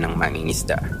kababayan ng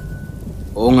mangingisda.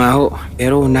 Oo nga ho,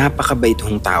 pero napakabait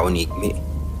hong tao ni Igme.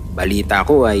 Balita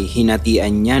ko ay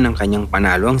hinatian niya ng kanyang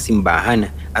panalo ang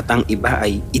simbahan at ang iba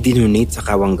ay idinonate sa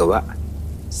kawanggawa.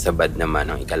 Sabad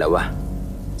naman ang ikalawa.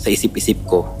 Sa isip-isip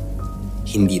ko,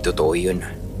 hindi totoo yun.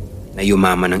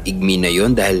 Nayumaman ng Igme na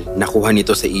yun dahil nakuha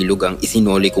nito sa ilog ang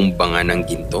isinoli kong banga ng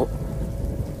ginto.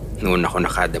 Noon ako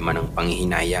nakadama ng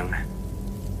panghihinayang.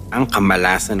 Ang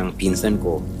kamalasan ng pinsan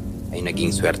ko ay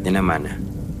naging swerte naman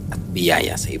at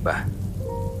biyaya sa iba.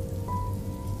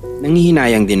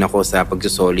 Nanghihinayang din ako sa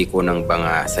pagsusoli ko ng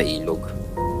banga sa ilog.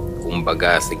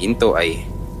 Kumbaga sa ginto ay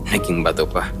naging bato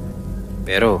pa.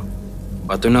 Pero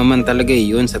bato naman talaga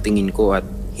yun sa tingin ko at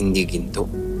hindi ginto.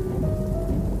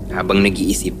 Habang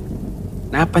nag-iisip,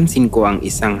 napansin ko ang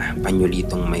isang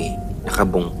panyulitong may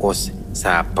nakabungkos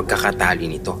sa pagkakatali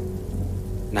nito.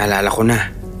 Naalala ko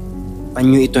na,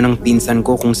 panyo ito ng pinsan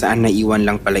ko kung saan naiwan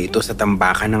lang pala ito sa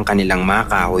tambakan ng kanilang mga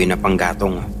kahoy na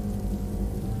panggatong.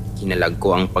 Kinalag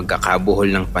ko ang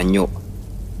pagkakabuhol ng panyo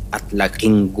at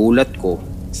laking gulat ko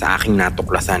sa aking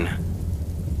natuklasan.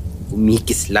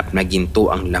 Kumikislap na ginto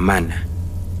ang laman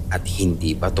at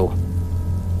hindi bato.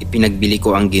 Ipinagbili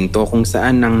ko ang ginto kung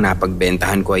saan ang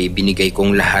napagbentahan ko ay binigay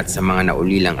kong lahat sa mga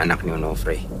naulilang anak ni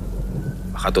Onofre.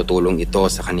 Makatutulong ito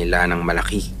sa kanila ng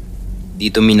malaki.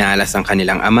 Dito minalas ang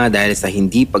kanilang ama dahil sa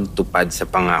hindi pagtupad sa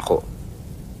pangako.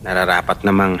 Nararapat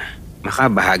namang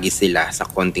makabahagi sila sa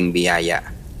konting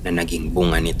biyaya na naging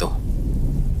bunga nito.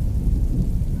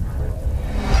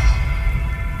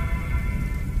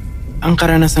 Ang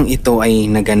karanasang ito ay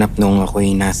naganap noong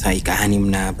ako'y nasa ika-6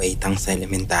 na baitang sa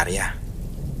elementarya.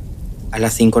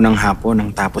 5:00 ng hapon ang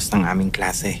tapos ng aming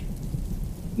klase.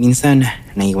 Minsan,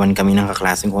 naiwan kami ng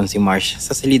kaklaseng kong si Marsh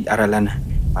sa silid-aralan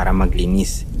para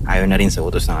maglinis. Ayaw na rin sa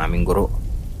utos ng aming guro.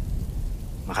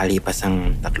 Makalipas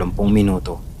ang 30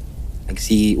 minuto,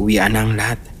 nagsiuwian na ang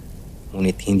lahat.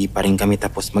 Ngunit hindi pa rin kami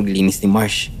tapos maglinis ni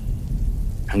Marsh.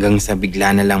 Hanggang sa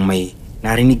bigla na lang may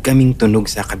narinig kaming tunog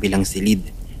sa kabilang silid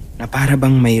na para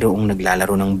bang mayroong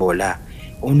naglalaro ng bola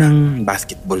o ng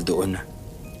basketball doon.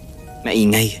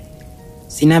 Maingay.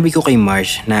 Sinabi ko kay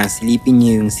Marsh na silipin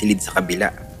niya yung silid sa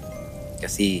kabila.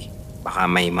 Kasi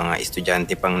baka may mga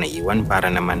estudyante pang naiwan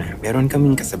para naman meron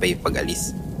kaming kasabay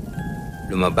pag-alis.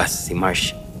 Lumabas si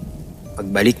Marsh.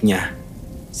 Pagbalik niya,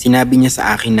 sinabi niya sa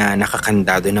akin na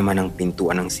nakakandado naman ang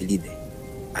pintuan ng silid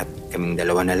at kaming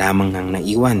dalawa na lamang ang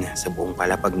naiwan sa buong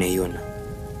palapag na iyon.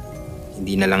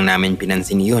 Hindi na lang namin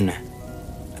pinansin iyon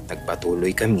at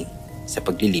nagpatuloy kami sa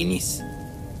paglilinis.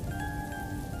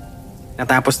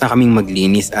 Natapos na kaming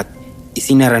maglinis at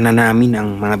isinara na namin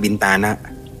ang mga bintana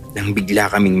nang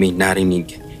bigla kaming may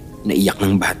narinig na iyak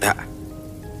ng bata.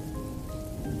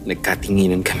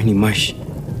 Nagkatinginan kami ni Marsh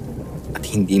at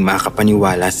hindi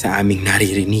makapaniwala sa aming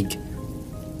naririnig.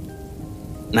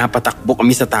 Napatakbo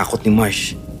kami sa takot ni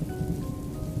Marsh.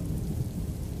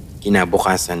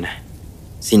 Kinabukasan,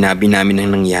 sinabi namin ang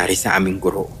nangyari sa aming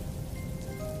guro.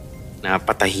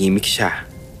 Napatahimik siya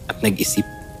at nag-isip.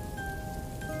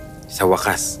 Sa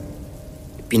wakas,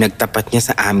 ipinagtapat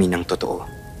niya sa amin ang totoo.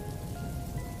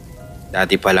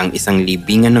 Dati palang isang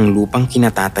libingan ng lupang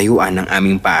kinatatayuan ng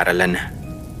aming paaralan.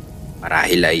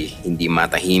 Marahil ay hindi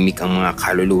matahimik ang mga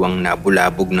kaluluwang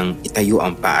nabulabog ng itayo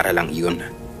ang paaralang iyon.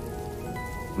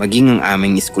 Maging ang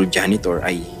aming school janitor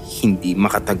ay hindi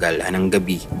makatagal ng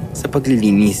gabi sa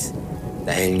paglilinis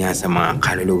dahil nga sa mga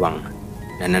kaluluwang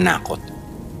nananakot.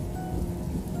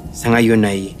 Sa ngayon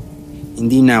ay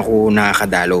hindi na ako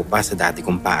nakakadalaw pa sa dati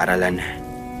kong paaralan.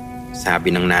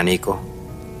 Sabi ng nanay ko,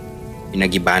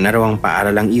 pinagiba na raw ang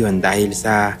paaralang iyon dahil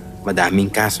sa madaming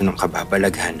kaso ng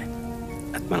kababalaghan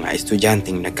at mga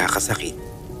estudyanteng nagkakasakit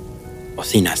o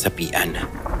sinasapian.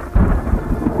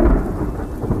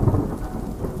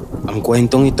 Ang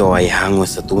kwentong ito ay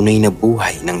hangos sa tunay na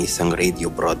buhay ng isang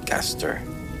radio broadcaster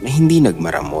na hindi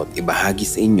nagmaramot ibahagi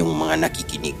sa inyong mga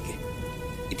nakikinig.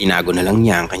 Itinago na lang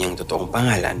niya ang kanyang totoong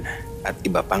pangalan at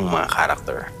iba pang mga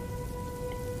karakter.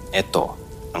 Ito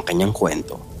ang kanyang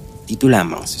kwento dito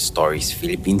lamang sa Stories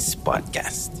Philippines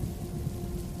Podcast.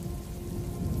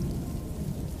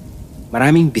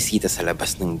 Maraming bisita sa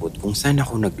labas ng booth kung saan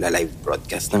ako nagla-live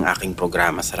broadcast ng aking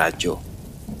programa sa radyo.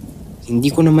 Hindi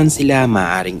ko naman sila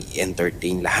maaaring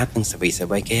i-entertain lahat ng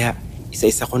sabay-sabay kaya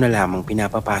isa-isa ko na lamang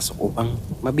pinapapasok upang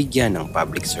mabigyan ng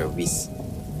public service.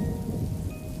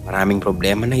 Maraming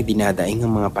problema na idinadaing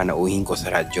ang mga panauhin ko sa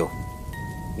radyo.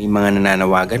 May mga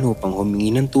nananawagan upang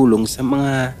humingi ng tulong sa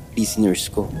mga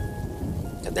listeners ko.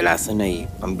 Kadalasan ay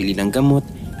pambili ng gamot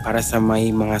para sa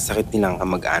may mga sakit nilang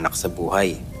kamag-anak sa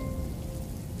buhay.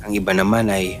 Ang iba naman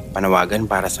ay panawagan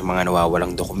para sa mga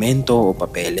nawawalang dokumento o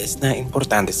papeles na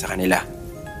importante sa kanila.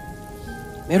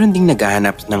 Meron ding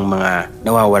naghahanap ng mga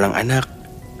nawawalang anak,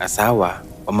 asawa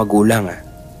o magulang.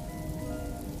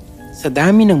 Sa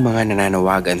dami ng mga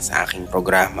nananawagan sa aking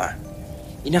programa,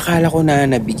 inakala ko na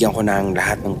nabigyan ko na ang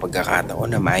lahat ng pagkakataon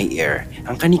na mai-air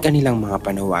ang kani-kanilang mga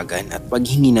panawagan at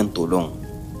paghingi ng tulong.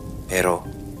 Pero,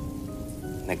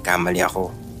 nagkamali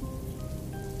ako.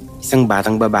 Isang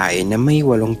batang babae na may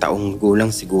 8 taong gulang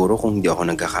siguro kung di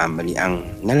ako nagkakamali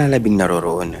ang nalalabing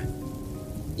naroroon.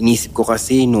 Inisip ko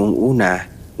kasi noong una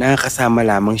na kasama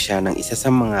lamang siya ng isa sa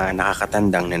mga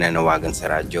nakakatandang nananawagan sa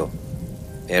radyo.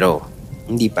 Pero,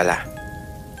 hindi pala.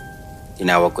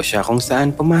 Tinawag ko siya kung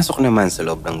saan pumasok naman sa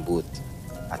loob ng booth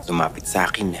at lumapit sa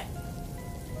akin.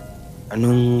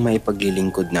 Anong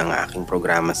maipaglilingkod ng aking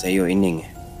programa sa iyo, Ining?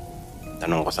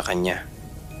 Tanong ko sa kanya.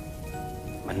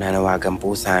 Mananawagan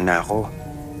po sana ako.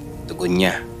 Tugon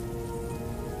niya.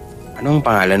 Anong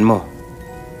pangalan mo?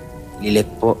 Lilet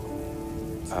po.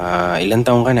 Ilan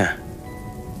taong ka na?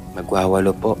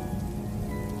 Magwawalo po.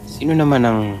 Sino naman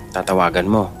ang tatawagan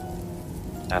mo?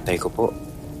 Tatay ko po.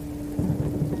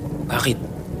 Bakit?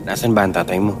 Nasaan ba ang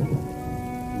tatay mo?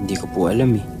 Hindi ko po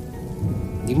alam eh.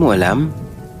 Hindi mo alam?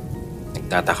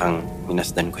 Nagtatakang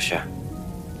minasdan ko siya.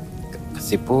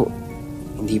 Kasi po,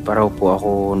 hindi pa raw po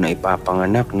ako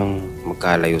naipapanganak nang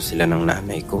magkalayo sila ng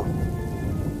nanay ko.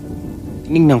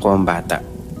 Tinignan ko ang bata.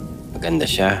 Maganda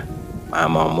siya,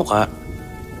 maama ang muka,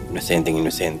 inosenteng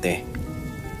inosente.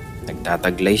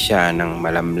 Nagtataglay siya ng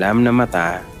malamlam na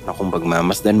mata na kung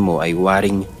pagmamasdan mo ay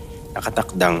waring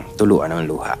nakatakdang tuluan ng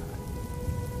luha.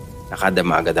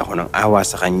 Nakadama agad ako ng awa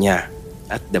sa kanya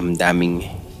at damdaming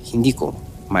hindi ko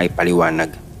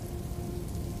maipaliwanag.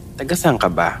 Taga-saan ka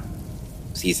ba?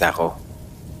 Sisa ko.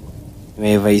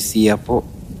 Nueva Ecija po.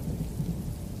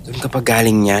 Doon ka pa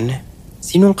galing yan?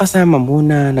 Sinong kasama mo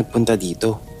na nagpunta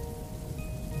dito?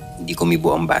 Hindi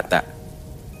kumibo ang bata.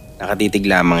 Nakatitig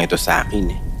lamang ito sa akin.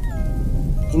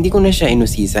 Hindi ko na siya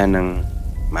inusisa nang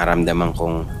maramdaman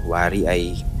kong wari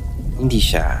ay hindi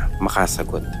siya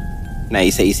makasagot.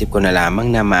 Naisa-isip ko na lamang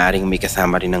na maaring may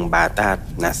kasama rin ng bata at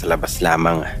nasa labas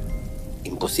lamang.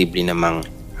 Imposible namang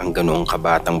ang ganoong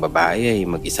kabatang babae ay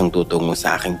mag-isang tutungo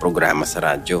sa aking programa sa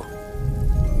radyo.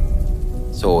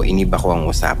 So, iniba ko ang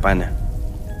usapan.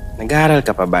 Nag-aaral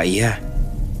ka pa ba, Iha?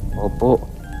 Opo,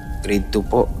 grade 2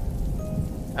 po.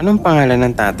 Anong pangalan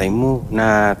ng tatay mo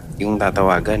na yung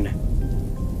tatawagan?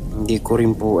 Hindi ko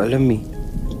rin po alam eh.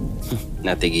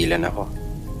 Natigilan ako.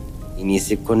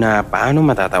 Inisip ko na paano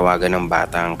matatawagan ng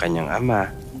bata ang kanyang ama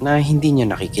na hindi niya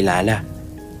nakikilala.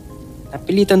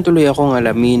 Napilitan tuloy akong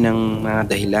alamin ng mga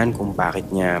dahilan kung bakit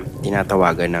niya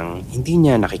tinatawagan ng hindi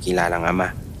niya nakikilalang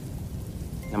ama.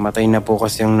 Namatay na po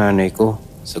kasi ang nanay ko,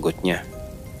 sagot niya.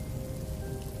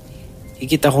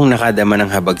 Higit akong nakadama ng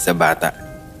habag sa bata.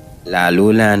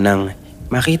 Lalo na nang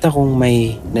makita kong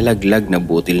may nalaglag na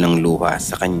butil ng luha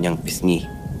sa kanyang pisngi.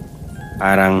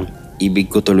 Parang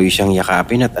ibig ko tuloy siyang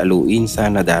yakapin at aluin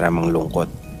sa nadaramang lungkot.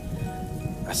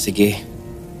 Sige,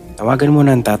 tawagan mo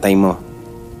na ang tatay mo.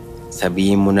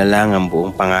 Sabihin mo na lang ang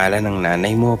buong pangalan ng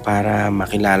nanay mo para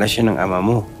makilala siya ng ama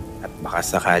mo at baka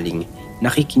sakaling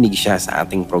nakikinig siya sa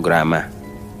ating programa.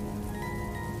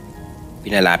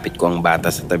 Pinalapit ko ang bata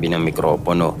sa tabi ng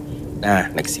mikropono na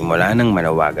nagsimula ng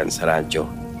manawagan sa radyo.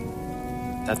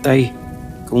 Tatay,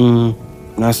 kung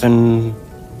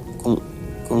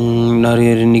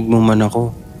naririnig mo man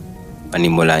ako,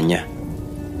 panimula niya.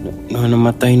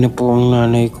 Namatay na po ang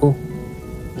nanay ko.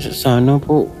 Sana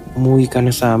po umuwi ka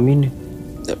na sa amin.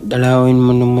 Dalawin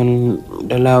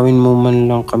mo man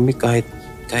lang kami kahit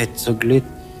saglit.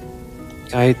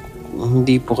 Kahit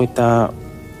hindi po kita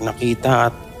nakita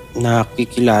at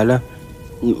nakikilala,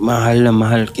 mahal na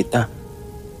mahal kita.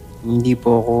 Hindi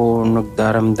po ako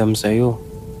nagdaramdam sa'yo.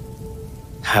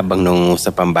 Habang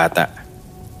nangungusap ang bata,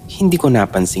 hindi ko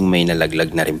napansing may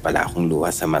nalaglag na rin pala akong luha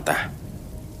sa mata.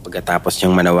 Pagkatapos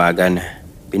niyang manawagan,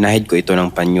 pinahid ko ito ng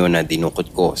panyo na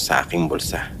dinukot ko sa aking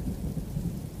bulsa.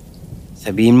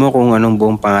 Sabihin mo kung anong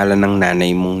buong pangalan ng nanay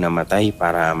mong namatay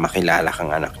para makilala kang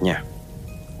anak niya.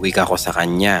 Wika ko sa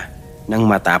kanya nang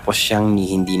matapos siyang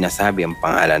hindi nasabi ang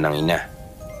pangalan ng ina.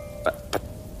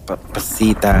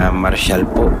 Pasita Marshall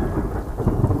po.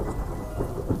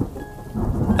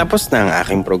 Tapos na ang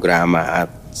aking programa at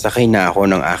sakay na ako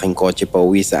ng aking kotse pa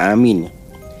uwi sa amin.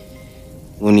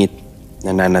 Ngunit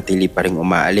nananatili pa rin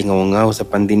umaalingaw-ngaw sa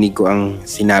pandinig ko ang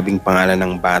sinabing pangalan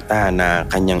ng bata na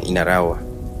kanyang inaraw.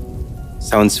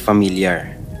 Sounds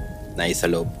familiar na isa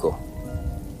loob ko.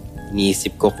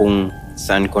 Iniisip ko kung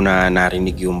saan ko na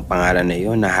narinig yung pangalan na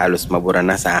yun na halos mabura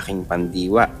na sa aking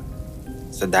pandiwa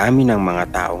sa dami ng mga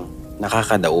taong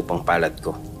nakakadaupang palad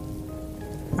ko.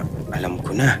 Alam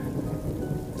ko na,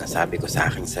 nasabi ko sa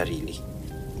aking sarili.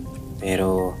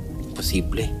 Pero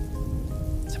imposible.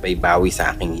 Sabay bawi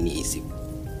sa aking iniisip.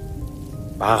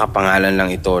 Baka kapangalan lang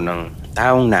ito ng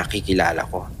taong nakikilala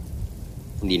ko.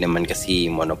 Hindi naman kasi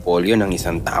monopolyo ng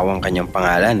isang tao ang kanyang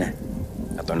pangalan.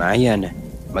 Katunayan,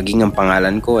 maging ang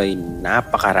pangalan ko ay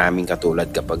napakaraming katulad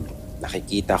kapag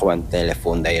nakikita ko ang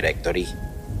telephone directory.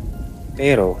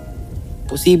 Pero,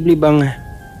 posible bang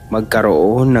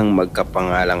magkaroon ng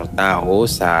magkapangalang tao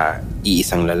sa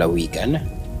iisang lalawigan?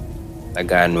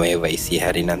 Taga Nueva Ecija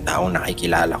rin ang taong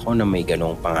nakikilala ko na may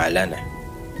ganong pangalan.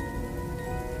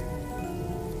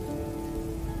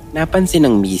 Napansin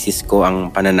ng misis ko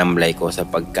ang pananamlay ko sa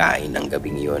pagkain ng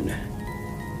gabing yun.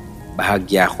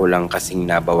 Bahagya ko lang kasing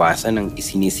nabawasan ang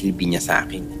isinisilbi niya sa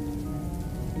akin.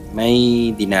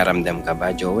 May dinaramdam ka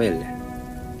ba, Joel?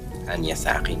 Anya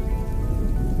sa akin.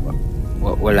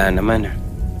 Wala naman,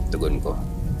 tugon ko.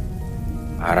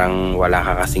 Parang wala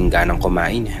ka kasing ganang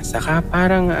kumain. Saka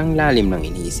parang ang lalim ng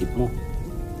iniisip mo.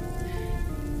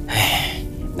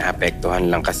 Naapektuhan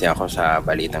lang kasi ako sa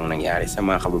balitang nangyari sa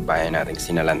mga kababayan nating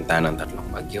sinalanta ng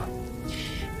 3 bagyo.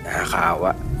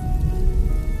 Nakakaawa.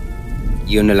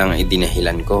 Yun na lang ang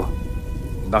idinahilan ko.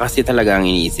 Iba kasi talaga ang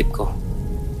iniisip ko.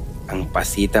 Ang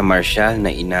Pasita Marshall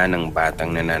na ina ng batang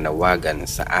nananawagan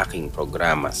sa aking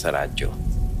programa sa radyo.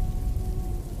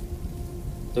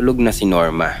 Tulog na si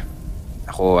Norma.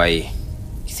 Ako ay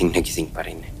gising na gising pa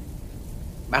rin.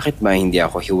 Bakit ba hindi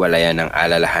ako hiwalayan ng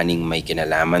alalahaning may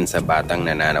kinalaman sa batang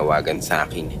nananawagan sa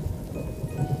akin?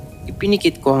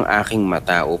 Ipinikit ko ang aking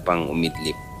mata upang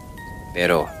umidlip.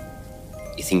 Pero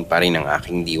gising pa rin ang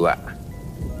aking diwa.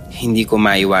 Hindi ko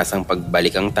maiwasang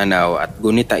pagbalik ang tanaw at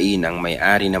gunitain ang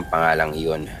may-ari ng pangalang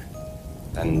iyon.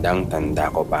 Tandang-tanda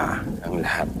ko pa ang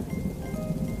lahat.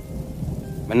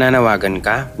 Mananawagan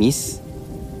ka, miss?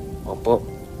 Opo.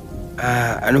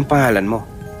 Anong pangalan mo?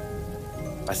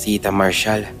 Pasita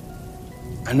Marshall.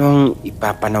 Ano ang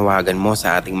ipapanawagan mo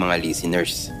sa ating mga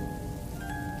listeners?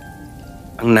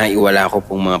 Ang naiwala ko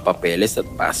pong mga papeles at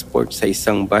passport sa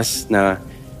isang bus na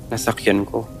nasakyan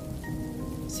ko.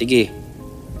 Sige,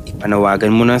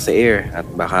 ipanawagan mo na sa air at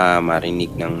baka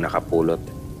marinig ng nakapulot.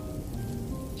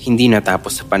 Hindi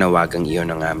natapos sa panawagang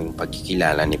iyon ang aming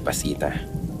pagkikilala ni Pasita.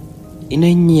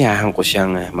 Inanyayahan ko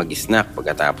siyang mag-snack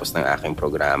pagkatapos ng aking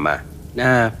programa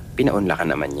na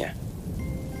pinaunlakan naman niya.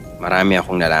 Marami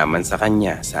akong nalaman sa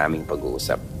kanya sa aming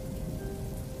pag-uusap.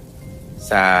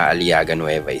 Sa Aliaga,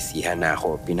 Nueva Ecija na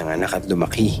ako pinanganak at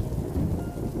lumaki.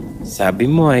 Sabi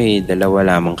mo ay 2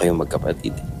 lamang kayong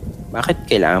magkapatid. Bakit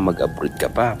kailangan mag-abroad ka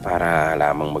pa para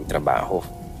lamang magtrabaho?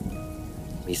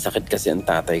 May sakit kasi ang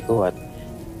tatay ko at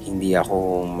hindi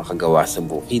ako makagawa sa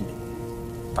bukid.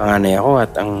 Panganay ako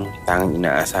at ang tanging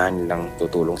inaasahan nilang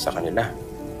tutulong sa kanila.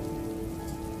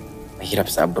 Mahirap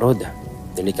sa abroad.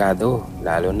 Delikado,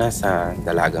 lalo na sa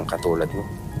dalagang katulad mo.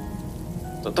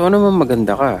 Totoo naman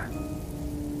maganda ka.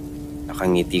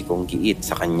 Nakangiti kong giit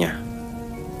sa kanya.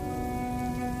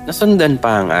 Nasundan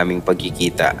pa ang aming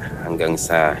pagkikita hanggang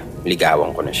sa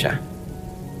ligawan ko na siya.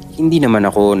 Hindi naman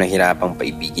ako nahirapang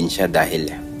paibigin siya dahil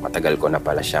matagal ko na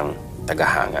pala siyang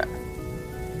tagahanga.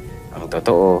 Ang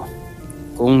totoo,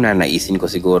 kung nanaisin ko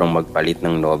sigurong magpalit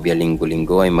ng nobya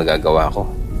linggo-linggo ay magagawa ko.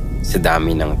 Sa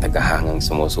dami ng tagahangang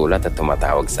sumusulat at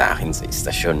tumatawag sa akin sa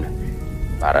istasyon.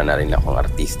 Para na rin akong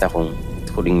artista kung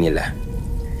huling nila.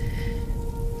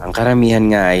 Ang karamihan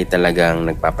nga ay talagang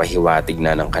nagpapahiwatig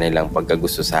na ng kanilang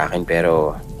pagkagusto sa akin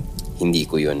pero hindi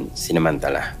ko yun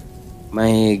sinamantala.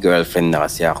 May girlfriend na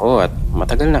kasi ako at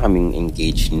matagal na kaming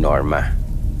engaged ni Norma.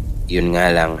 Yun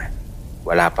nga lang,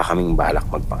 wala pa kaming balak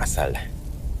magpakasal.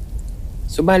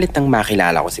 Subalit nang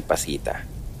makilala ko si Pasita,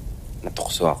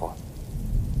 natukso ako.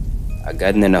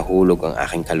 Agad na nahulog ang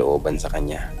aking kalooban sa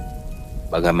kanya.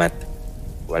 Bagamat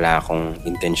wala akong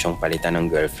intensyong palitan ng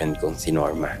girlfriend kong si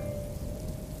Norma.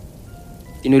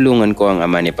 Tinulungan ko ang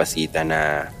ama ni Pasita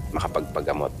na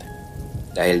makapagpagamot.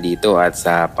 Dahil dito at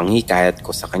sa panghikayat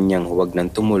ko sa kanyang huwag nang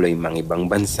tumuloy mang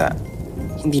ibang bansa,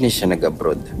 hindi na siya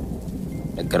nag-abroad.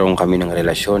 Nagkaroon kami ng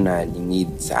relasyon na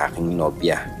lingid sa aking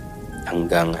nobya.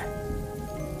 Hanggang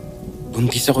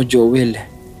buntis ako, Joel.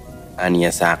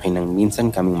 Aniya sa akin nang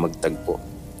minsan kaming magtagpo.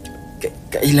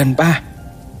 Kailan ba?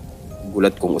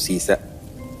 Gulat kong usisa.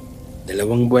 2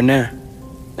 buwan na.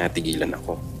 Natigilan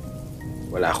ako.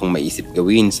 Wala akong maisip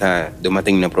gawin sa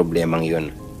dumating na problemang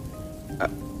yun.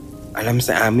 Alam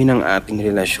sa amin ang ating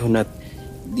relasyon at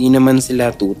di naman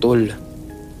sila tutol.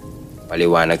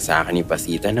 Paliwanag sa akin ni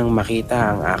Pasita nang makita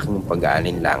ang aking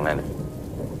pag-aalinlangan.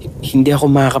 Hindi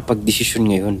ako makakapag-desisyon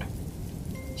ngayon.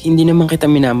 Hindi naman kita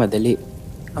minamadali.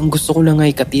 Ang gusto ko lang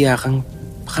ay katiyakang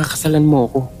pakakasalan mo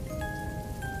ako.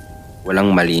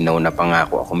 Walang malinaw na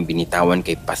pangako akong binitawan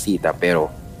kay Pasita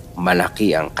pero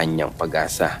malaki ang kanyang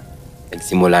pag-asa.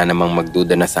 Nagsimula namang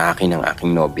magduda na sa akin ang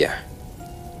aking nobya.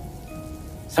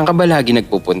 Saan ka ba lagi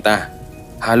nagpupunta?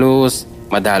 Halos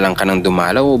madalang ka nang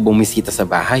dumalaw o bumisita sa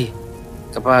bahay.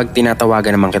 Kapag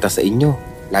tinatawagan naman kita sa inyo,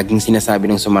 laging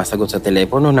sinasabi ng sumasagot sa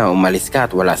telepono na umalis ka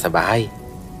at wala sa bahay.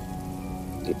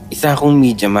 Isa akong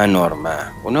media man,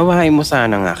 Norma. Unawain mo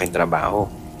sana ang aking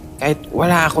trabaho. Kahit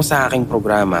wala ako sa aking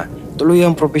programa, tuloy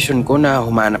ang propesyon ko na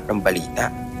humanap ng balita.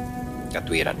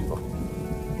 Katwiran ko.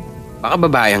 Baka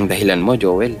babae ang dahilan mo,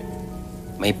 Joel.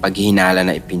 May paghihinala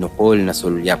na ipinukol na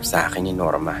sulyap sa akin ni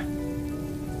Norma.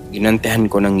 Ginantihan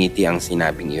ko ng ngiti ang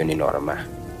sinabing iyon ni Norma.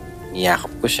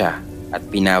 Niyakap ko siya at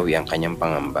pinawi ang kanyang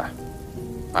pangamba.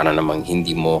 Para namang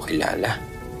hindi mo kilala.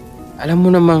 Alam mo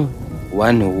namang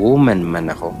one woman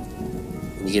man ako.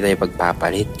 Hindi kita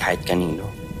ipagpapalit kahit kanino.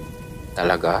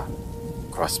 Talaga,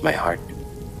 cross my heart.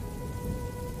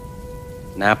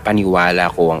 Napaniwala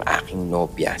ko ang aking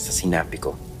nobya sa sinabi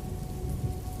ko.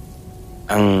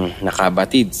 Ang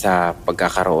nakabatid sa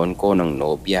pagkakaroon ko ng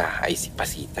nobya ay si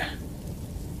Pasita.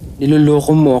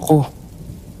 Niloloko mo ako.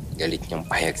 Galit niyang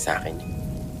pahayag sa akin.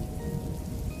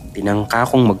 Tinangka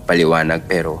kong magpaliwanag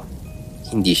pero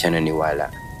hindi siya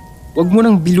naniwala. Huwag mo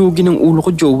nang bilugin ang ulo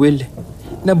ko, Joel.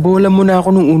 Nabola mo na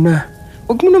ako nung una.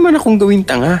 Huwag mo naman akong gawing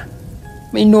tanga.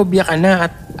 May nobya ka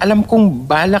na at alam kong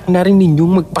balak na rin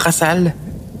ninyong magpakasal.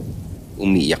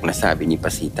 Umiiyak na sabi ni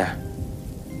Pasita.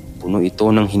 Puno ito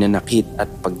ng hinanakit at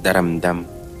pagdaramdam.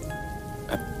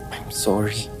 I'm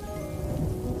sorry.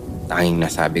 Tanging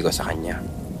nasabi ko sa kanya.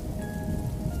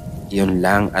 Iyon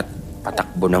lang at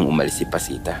patakbo nang umalis si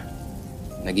Pasita.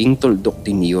 Naging tuldok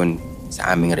din yun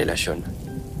sa aming relasyon.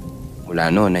 Mula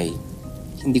noon ay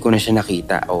hindi ko na siya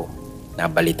nakita o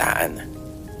nabalitaan.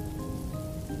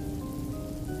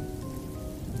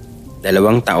 2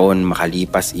 taon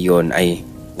makalipas iyon ay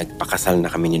nagpakasal na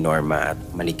kami ni Norma at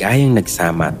maligayang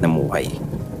nagsama at namuhay.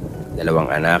 2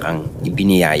 anak ang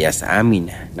ibiniyaya sa amin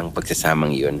ng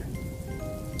pagsasamang iyon.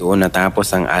 Doon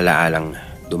natapos ang alaalang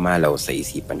dumalaw sa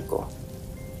isipan ko.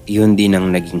 Iyon din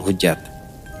ang naging hudyat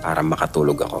para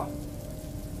makatulog ako.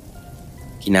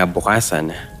 Kinabukasan,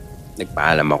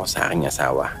 nagpaalam ako sa aking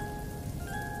asawa.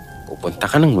 Pupunta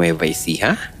ka ng Nueva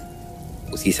Ecija?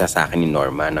 Usisa sa akin ni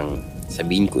Norma nang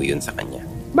sabihin ko iyon sa kanya.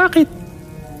 Bakit?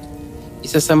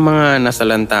 Isa sa mga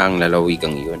nasalanta ang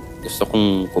lalawigang iyon. Gusto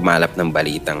kong kumalap ng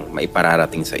balitang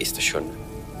maipararating sa istasyon.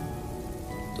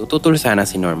 Tututol sana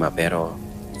si Norma pero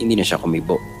hindi na siya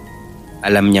kumibo.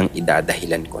 Alam niyang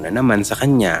idadahilan ko na naman sa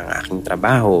kanya ang aking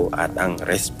trabaho at ang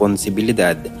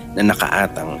responsibilidad na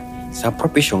nakaatang sa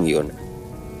propesyong iyon.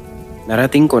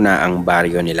 Narating ko na ang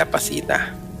baryo nila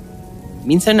Pasita.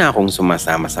 Minsan na akong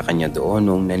sumasama sa kanya doon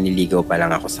nung nanliligaw pa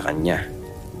lang ako sa kanya.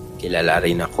 Kilala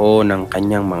rin ako ng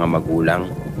kanyang mga magulang,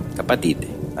 kapatid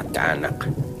at kaanak.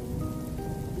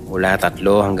 Mula 3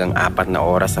 hanggang 4 na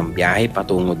oras ang biyahe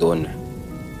patungo doon.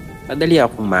 Madali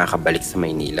akong makakabalik sa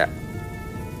Maynila.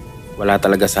 Wala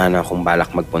talaga sana akong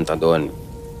balak magpunta doon.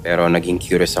 Pero naging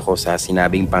curious ako sa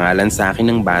sinabing pangalan sa akin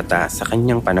ng bata sa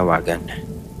kanyang panawagan.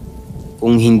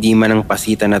 Kung hindi man ang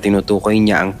pasita na tinutukoy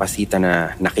niya ang pasita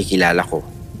na nakikilala ko,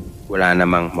 wala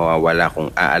namang mawawala kung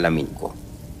aalamin ko.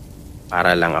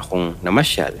 Para lang akong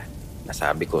namasyal,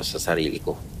 nasabi ko sa sarili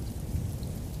ko.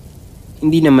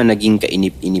 Hindi naman naging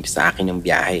kainip-inip sa akin ang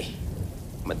biyahe.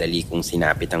 Madali kong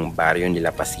sinapit ang baryo nila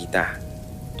Pasita.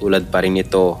 Tulad pa rin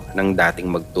ito ng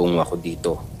dating magtungo ako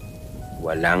dito.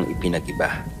 Walang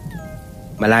ipinag-iba.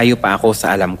 Malayo pa ako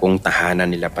sa alam kong tahanan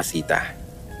nila Pasita.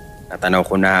 Natanaw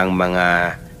ko na ang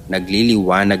mga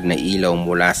nagliliwanag na ilaw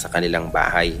mula sa kanilang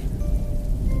bahay.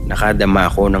 Nakadama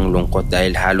ako ng lungkot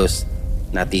dahil halos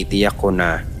natitiyak ko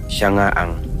na siya nga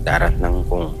ang daratnang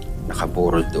kong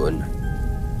nakaburol doon.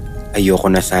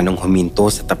 Ayoko na sanang huminto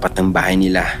sa tapat ng bahay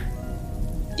nila.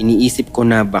 Iniisip ko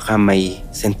na baka may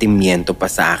sentimiento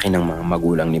pa sa akin ng mga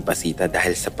magulang ni Pasita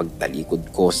dahil sa pagtalikod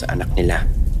ko sa anak nila.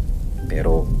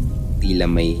 Pero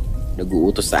tila may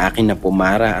nag-uutos sa akin na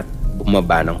pumara at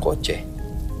bumaba ng kotse.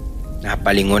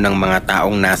 Napalingon ang mga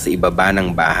taong nasa ibaba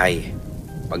ng bahay.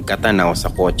 Pagkatanaw sa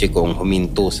kotse kong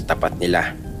huminto sa tapat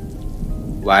nila.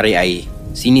 Wari ay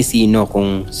sinisino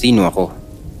kung sino ako.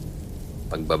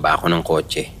 Pagbaba ko ng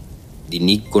kotse,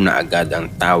 dinig ko na agad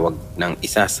ang tawag ng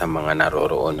isa sa mga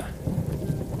naroroon.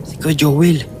 Si Kuya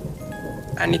Joel.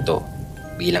 Anito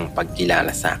bilang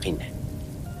pagkilala sa akin.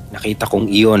 Nakita kong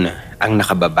iyon ang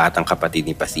nakababatang kapatid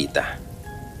ni Pasita.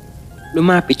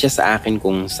 Lumapit siya sa akin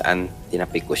kung saan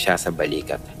tinapik ko siya sa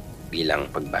balikat bilang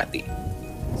pagbati.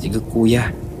 Sige kuya,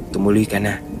 tumuloy ka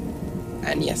na.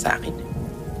 Aniya sa akin.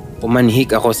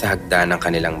 Pumanhik ako sa hagdan ng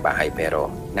kanilang bahay pero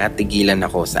natigilan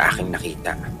ako sa aking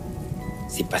nakita.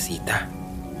 Si Pasita.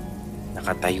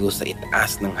 Nakatayo sa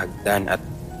itaas ng hagdan at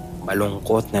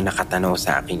malungkot na nakatanaw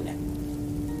sa akin.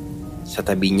 Sa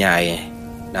tabi niya ay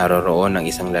naroroon ang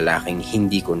isang lalaking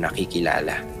hindi ko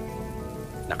nakikilala.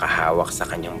 Nakahawak sa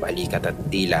kanyang balikat at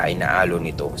tila ay naalo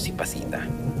nito si Pasita.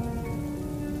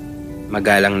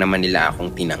 Magalang naman nila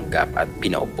akong tinanggap at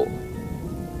pinaupo.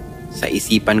 Sa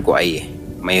isipan ko ay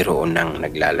mayroon nang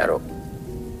naglalaro.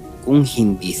 Kung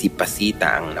hindi si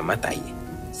Pasita ang namatay,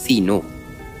 sino?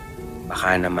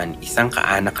 Baka naman isang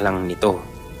kaanak lang nito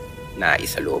na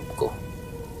isa loob ko.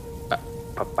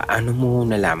 Paano mo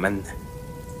nalaman?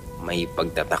 May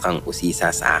pagtatakang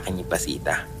usisa sa akin ni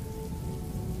Pasita.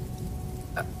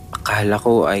 Akala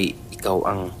ko ay ikaw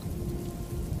ang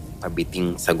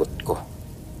pabiting sagot ko.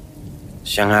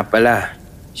 Siya nga pala,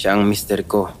 siya ang mister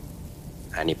ko.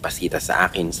 Ani Pasita sa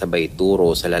akin sabay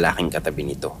turo sa lalaking katabi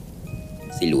nito,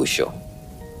 si Lucio.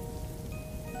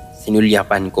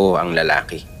 Sinulyapan ko ang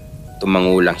lalaki.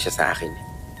 Tumangulang siya sa akin.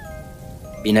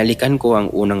 Binalikan ko ang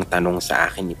unang tanong sa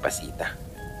akin ni Pasita.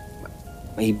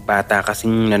 May bata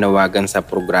kasing nanawagan sa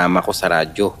programa ko sa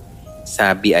radyo.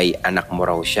 Sabi ay anak mo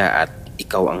raw siya at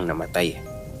ikaw ang namatay.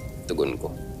 Tugon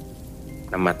ko.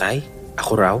 Namatay?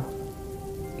 Ako raw?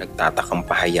 Nagtatakang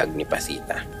pahayag ni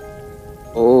Pasita.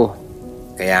 Oo,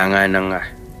 kaya nga nang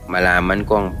malaman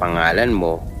ko ang pangalan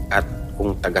mo at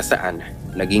kung taga saan,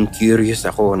 naging curious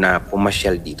ako na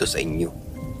pumasyal dito sa inyo.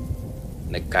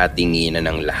 Nagkatinginan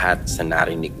ng lahat sa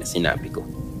narinig na sinabi ko.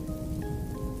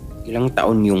 Ilang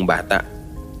taon yung bata?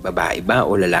 Babae ba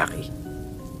o lalaki?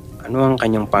 Ano ang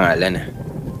kanyang pangalan?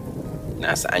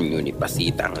 Nasaan yun ni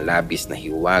Pasita ang labis na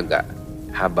hiwaga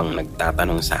habang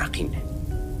nagtatanong sa akin.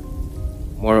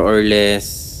 More or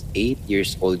less 8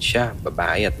 years old siya,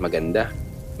 babae at maganda.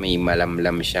 May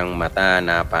malamlam siyang mata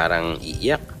na parang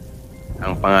iiyak.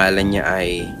 Ang pangalan niya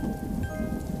ay...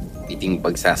 Piting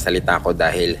pagsasalita ko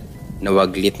dahil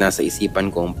nawaglit na sa isipan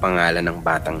ko ang pangalan ng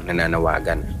batang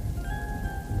nananawagan.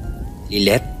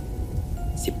 Lilet?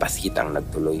 Si Pasita ang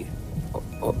nagtuloy.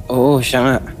 Oo, siya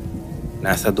nga.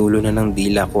 Nasa dulo na ng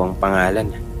dila ko ang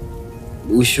pangalan.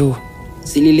 Lucio,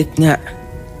 si Lilet nga.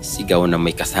 Sigaw na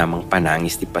may kasamang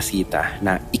panangis ni Pasita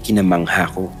na ikinamangha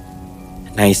ko.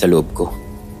 Nais sa loob ko.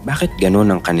 Bakit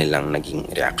ganon ang kanilang naging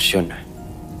reaksyon?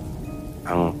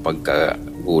 Ang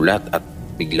pagkagulat at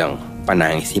biglang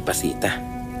panangis si Pasita.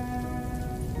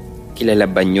 Kilala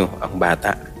ba niyo ang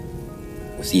bata?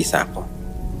 Usisa ko.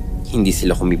 Hindi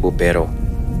sila kumibo pero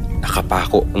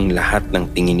nakapako ang lahat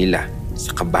ng tingin nila sa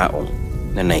kabaong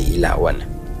na naiilawan.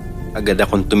 Agad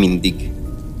akong tumindig.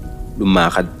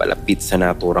 Lumakad palapit sa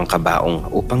naturang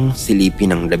kabaong upang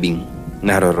silipin ang labing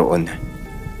naroroon.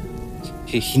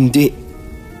 Hindi.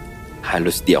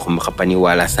 Halos di ako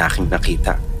makapaniwala sa aking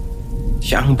nakita.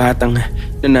 Siya ang batang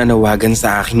nananawagan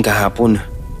sa akin kahapon.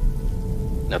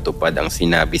 Natupad ang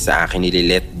sinabi sa akin ni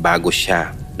Lilet bago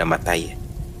siya namatay.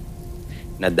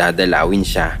 Nadadalawin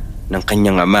siya ng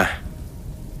kanyang ama.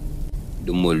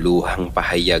 Lumuluhang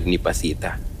pahayag ni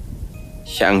Pasita.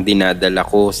 Siya ang dinadala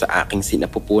ko sa aking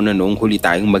sinapupunan noong huli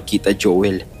tayong magkita,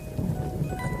 Joel.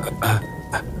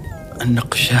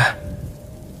 Anak siya.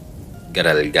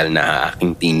 Garalgal na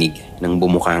aking tinig nang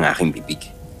bumuka ang aking bibig.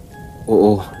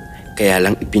 Oo, kaya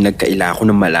lang ipinagkaila ko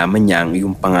na malaman niya ang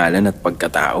iyong pangalan at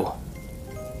pagkatao.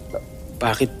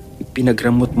 Bakit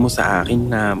pinagramot mo sa akin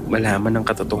na malaman ang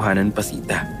katotohanan,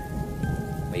 Pasita?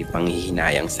 May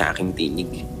panghihinayang sa aking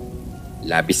tinig.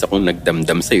 Labis akong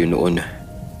nagdamdam sa iyo noon.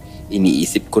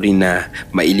 Iniisip ko rin na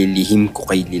maililihim ko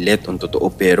kay Lilet ang totoo,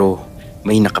 pero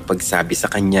may nakapagsabi sa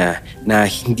kanya na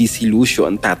hindi si Lucio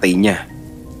ang tatay niya.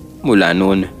 Mula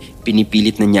noon,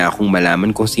 pinipilit na niya akong malaman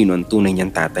kung sino ang tunay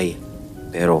niyang tatay.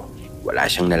 Pero wala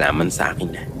siyang nalaman sa akin.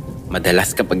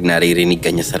 Madalas kapag naririnig ka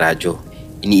niya sa radyo,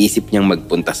 iniisip niyang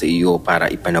magpunta sa iyo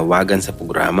para ipanawagan sa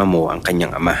programa mo ang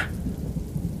kanyang ama.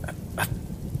 At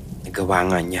nagawa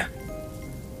nga niya.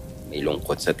 May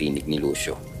lungkot sa tinig ni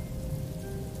Lucio.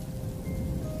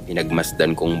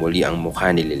 Pinagmasdan kong muli ang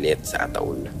mukha ni Lilet sa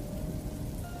ataol.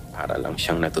 Para lang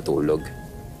siyang natutulog.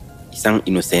 Isang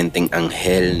inosenteng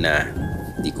anghel na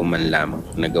di ko man lamang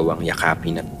nagawang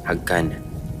yakapin at hagkan.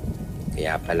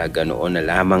 Kaya pala ganoon na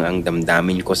lamang ang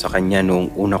damdamin ko sa kanya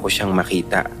noong una ko siyang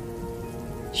makita.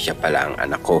 Siya pala ang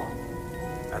anak ko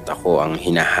at ako ang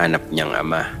hinahanap niyang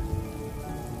ama.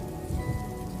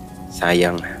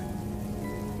 Sayang,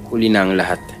 huli na ang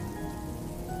lahat.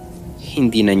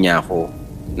 Hindi na niya ako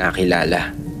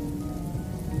nakilala.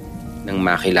 Nang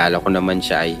makilala ko naman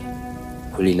siya ay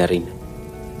huli na rin.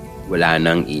 Wala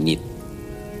nang init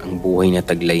ang buhay na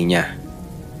taglay niya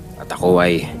at ako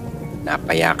ay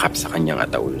napayakap sa kanyang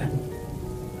ataol.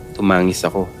 Tumangis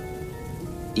ako.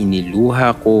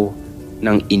 Iniluha ko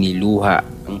ng iniluha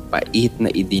ang pait na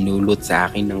idinulot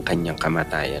sa akin ng kanyang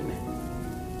kamatayan.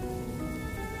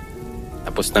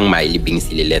 Tapos nang mailibing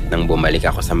si Lilet nang bumalik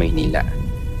ako sa Maynila,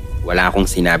 wala akong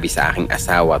sinabi sa aking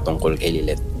asawa tungkol kay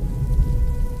Lilet.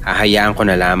 Hahayaan ko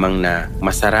na lamang na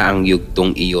masara ang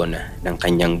yugtong iyon ng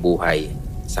kanyang buhay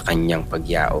sa kanyang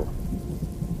pagyao.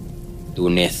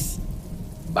 Lunes,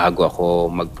 bago ako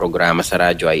magprograma sa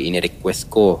radyo ay inirequest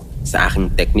ko sa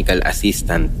aking technical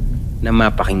assistant na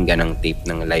mapakinggan ang tape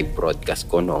ng live broadcast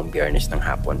ko noong Biyernes ng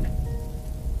hapon.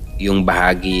 Yung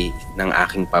bahagi ng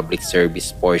aking public service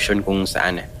portion kung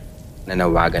saan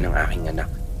nanawagan ang aking anak.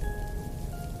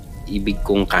 Ibig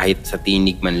kong kahit sa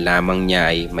tinig man lamang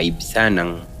niya ay maibsa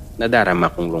ng nadarama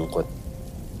kong lungkot.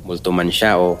 Multo man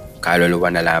siya o kaluluwa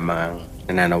na lamang ang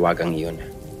nananawagang iyon.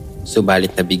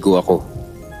 Subalit nabigo ako.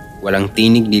 Walang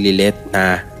tinig ni Lilet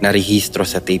na narehistro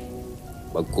sa tape.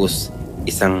 Bagkus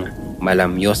isang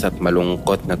malamyos at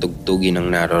malungkot na tugtugin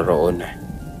ang naroroon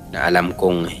na alam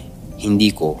kong hindi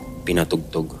ko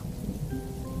pinatugtog.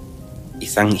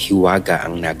 Isang hiwaga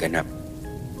ang naganap.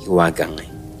 Hiwagang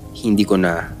hindi ko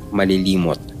na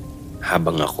malilimot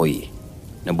habang ako'y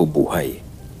nabubuhay.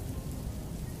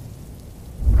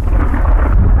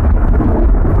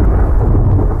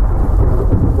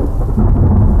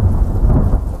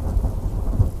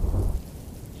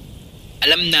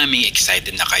 Alam naming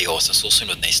excited na kayo sa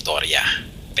susunod na istorya.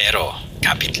 Pero,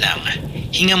 kapit lang.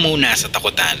 Hinga muna sa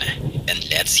takutan. And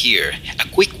let's hear a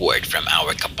quick word from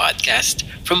our kapodcast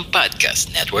from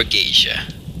Podcast Network Asia.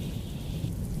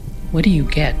 What do you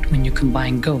get when you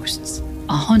combine ghosts,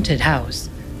 a haunted house,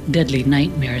 deadly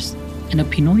nightmares, and a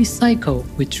Pinoy psycho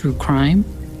with true crime?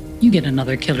 You get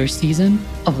another killer season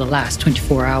of The Last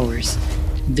 24 Hours.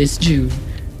 This June,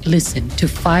 listen to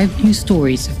 5 new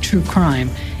stories of true crime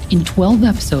in 12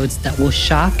 episodes that will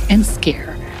shock and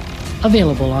scare.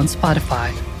 Available on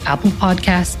Spotify, Apple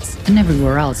Podcasts, and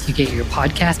everywhere else you get your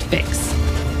podcast fix.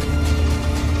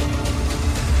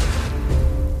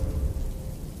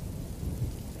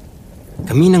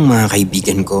 Kami ng mga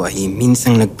kaibigan ko ay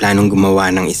minsang nagplanong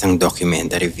gumawa ng isang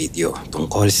documentary video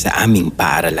tungkol sa aming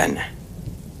paaralan.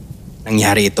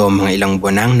 Nangyari ito mga ilang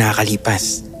buwan nang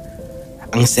nakalipas.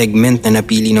 Ang segment na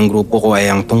napili ng grupo ko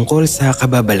ay ang tungkol sa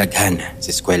kababalaghan sa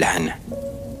eskwelahan.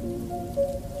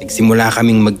 Nagsimula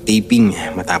kaming mag-taping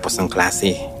matapos ang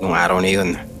klase nung araw na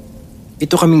yun. 7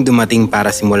 kaming dumating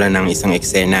para simulan ng isang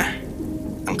eksena.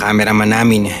 Ang cameraman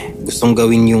namin gustong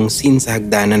gawin yung scene sa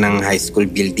hagdanan ng high school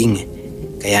building.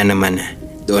 Kaya naman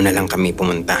doon na lang kami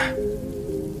pumunta.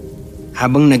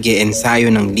 Habang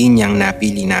nag-e-ensayo ng linyang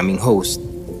napili naming host,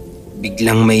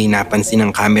 biglang may napansin ng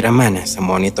cameraman sa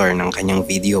monitor ng kanyang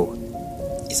video.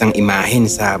 Isang imahen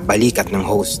sa balikat ng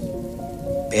host.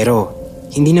 Pero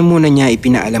hindi na muna niya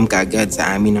ipinaalam kaagad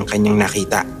sa amin ang kanyang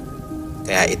nakita.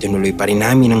 Kaya itinuloy pa rin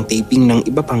namin ang taping ng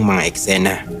iba pang mga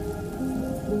eksena.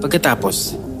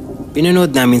 Pagkatapos,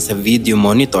 pinanood namin sa video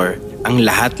monitor ang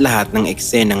lahat-lahat ng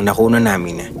eksenang nakuna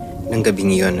namin ng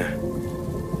gabing iyon.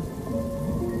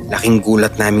 Laking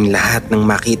gulat naming lahat nang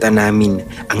makita namin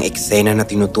ang eksena na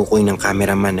tinutukoy ng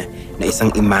cameraman na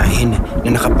isang imahen na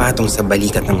nakapatong sa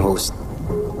balikat ng host.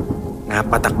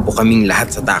 Napatakbo kaming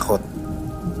lahat sa takot,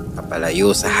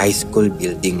 papalayo sa high school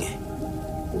building.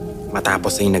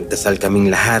 Matapos ay nagdasal kaming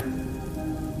lahat,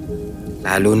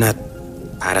 lalo na't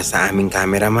para sa aming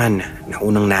cameraman na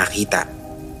unang nakita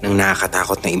ng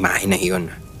nakakatakot na imahe na iyon.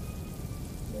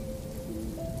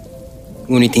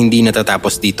 Ngunit hindi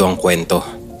natatapos dito ang kwento.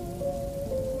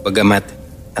 Bagamat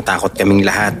natakot kaming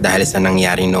lahat dahil sa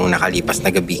nangyari noong nakalipas na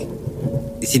gabi,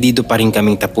 desidido pa rin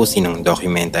kaming tapusin ang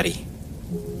documentary.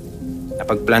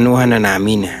 Napagplanuhan na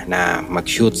namin na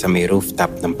mag-shoot sa may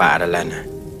rooftop ng paaralan.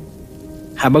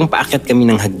 Habang paakyat kami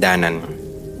ng hagdanan,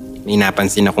 may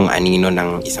napansin akong anino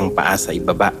ng isang paa sa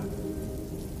ibaba.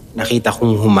 Nakita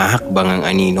kong humahakbang ang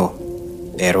anino,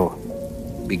 pero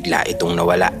bigla itong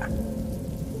nawala.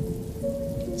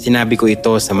 Sinabi ko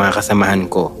ito sa mga kasamahan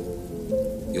ko.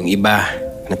 Yung iba,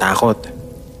 natakot.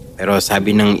 Pero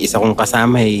sabi ng isa kong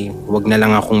kasama ay huwag na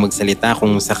lang akong magsalita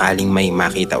kung sakaling may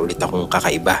makita ulit akong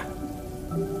kakaiba.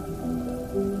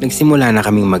 Nagsimula na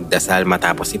kaming magdasal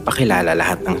matapos ipakilala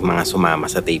lahat ng mga sumama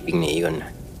sa taping na iyon.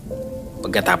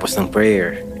 Pagkatapos ng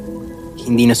prayer,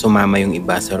 hindi na sumama yung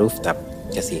iba sa rooftop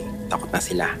kasi takot na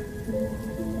sila.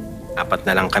 4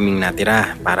 na lang kaming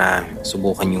natira para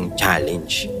subukan yung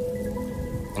challenge.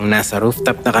 Nang nasa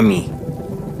rooftop na kami,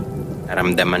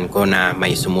 naramdaman ko na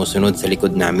may sumusunod sa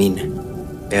likod namin.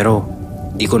 Pero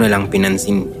di ko na lang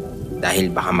pinansin dahil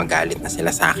baka magalit na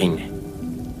sila sa akin.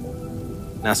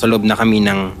 Nasa loob na kami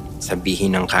nang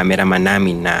sabihin ng cameraman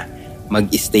namin na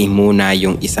mag-stay muna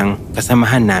yung isang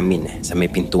kasamahan namin sa may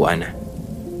pintuan.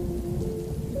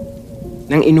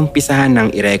 Nang inumpisahan ng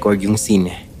i-record yung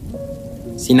scene,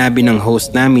 sinabi ng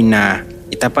host namin na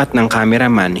itapat ng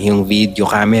cameraman yung video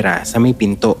camera sa may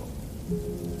pinto.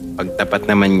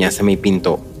 Pagtapat naman niya sa may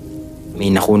pinto,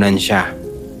 may nakunan siya.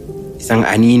 Isang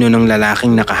anino ng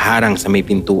lalaking nakaharang sa may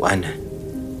pintuan.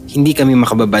 Hindi kami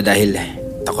makababa dahil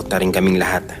takot na rin kaming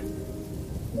lahat.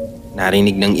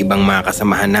 Narinig ng ibang mga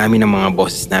kasamahan namin ang mga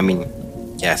boses namin,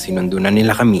 kaya sinundo na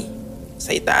nila kami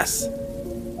sa itaas.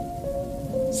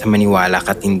 Sa maniwala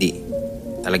ka't hindi,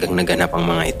 talagang naganap ang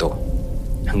mga ito.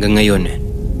 Hanggang ngayon,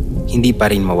 hindi pa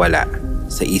rin mawala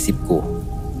sa isip ko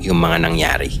yung mga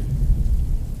nangyari.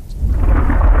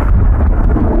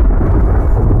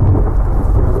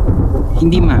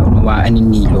 Hindi maunawaan ni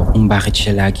Nilo kung bakit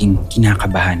siya laging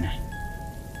kinakabahan.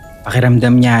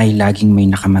 Pakiramdam niya ay laging may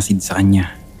nakamasid sa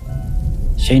kanya.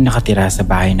 Siya ay nakatira sa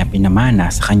bahay na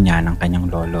pinamana sa kanya ng kanyang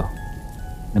lolo.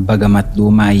 Na bagamat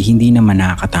luma ay hindi naman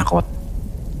nakakatakot.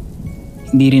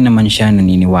 Hindi rin naman siya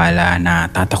naniniwala na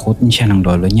tatakutin siya ng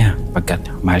lolo niya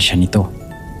pagkat mahal siya nito.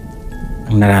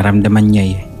 Ang nararamdaman niya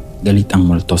ay galit ang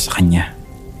multo sa kanya.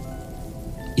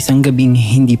 Isang gabing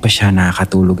hindi pa siya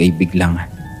nakakatulog ay biglang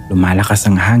lumalakas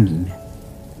ang hangin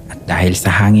at dahil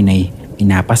sa hangin ay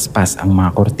pinapaspas ang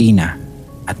mga kortina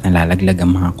at nalalaglag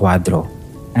ang mga kwadro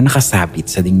na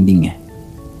nakasabit sa dingding.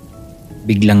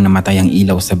 Biglang namatay ang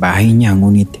ilaw sa bahay niya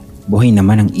ngunit buhay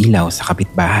naman ang ilaw sa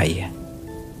kapitbahay.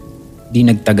 Di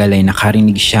nagtagal ay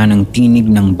nakarinig siya ng tinig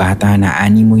ng bata na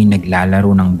animoy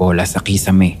naglalaro ng bola sa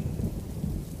kisame.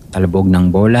 Talbog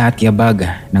ng bola at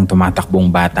yabag ng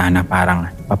tumatakbong bata na parang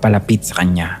papalapit sa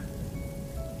kanya.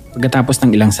 Pagkatapos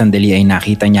ng ilang sandali ay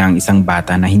nakita niya ang isang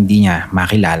bata na hindi niya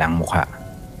makilala ang mukha.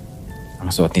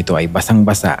 Ang suot nito ay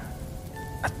basang-basa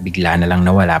at bigla na lang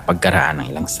nawala pagkaraan ng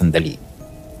ilang sandali.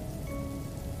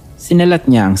 Sinalat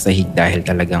niya ang sahig dahil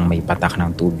talagang may patak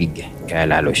ng tubig kaya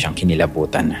lalo siyang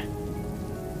kinilabutan.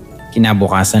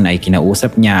 Kinabukasan ay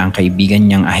kinausap niya ang kaibigan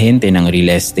niyang ahente ng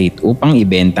real estate upang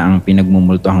ibenta ang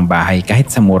pinagmumultohang bahay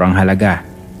kahit sa murang halaga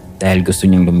dahil gusto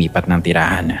niyang lumipat ng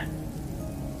tirahan.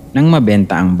 Nang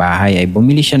mabenta ang bahay ay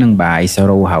bumili siya ng bahay sa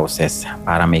row houses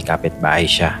para may kapitbahay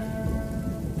siya.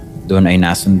 Doon ay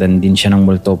nasundan din siya ng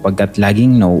multo pagkat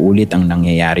laging nauulit ang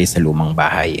nangyayari sa lumang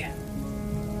bahay.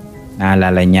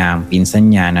 Naalala niya ang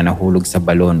pinsan niya na nahulog sa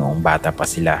balon noong bata pa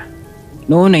sila.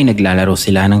 Noon ay naglalaro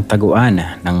sila ng taguan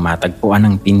nang matagpuan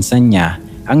ng pinsan niya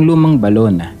ang lumang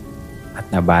balon at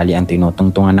nabali ang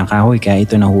tinutungtungan ng kahoy kaya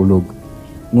ito nahulog.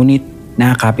 Ngunit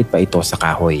nakakapit pa ito sa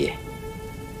kahoy.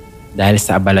 Dahil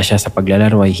sa abala siya sa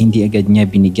paglalaro ay hindi agad niya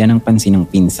binigyan ng pansin ng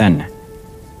pinsan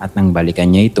at nang balikan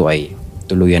niya ito ay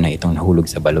tuluyan na itong nahulog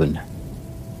sa balon.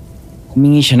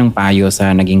 Humingi siya ng payo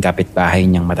sa naging kapitbahay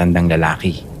niyang matandang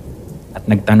lalaki at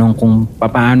nagtanong kung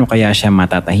papaano kaya siya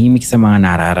matatahimik sa mga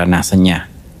nararanasan niya.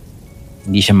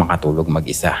 Hindi siya makatulog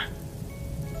mag-isa.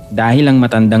 Dahil ang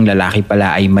matandang lalaki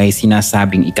pala ay may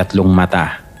sinasabing ikatlong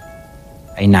mata,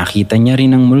 ay nakita niya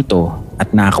rin ang multo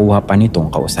at nakakuha pa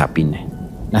nitong kausapin.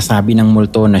 Nasabi ng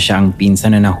multo na siya ang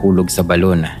pinsan na nahulog sa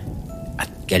balon at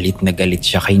galit na galit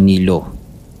siya kay Nilo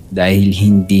dahil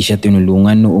hindi siya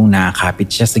tinulungan noong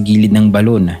nakakapit siya sa gilid ng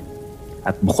balon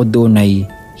at bukod doon ay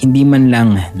hindi man lang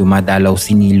dumadalaw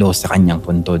si Nilo sa kanyang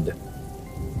puntod.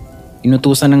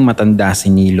 Inutusan ng matanda si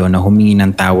Nilo na humingi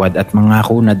ng tawad at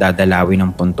mangako na dadalawin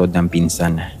ang puntod ng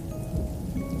pinsan.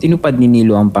 Tinupad ni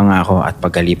Nilo ang pangako at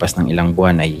pagkalipas ng ilang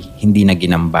buwan ay hindi na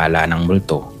ginambala ng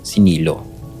multo si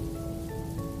Nilo.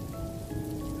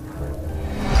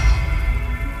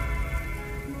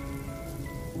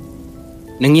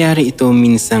 Nangyari ito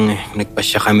minsang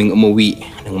nagpasya kaming umuwi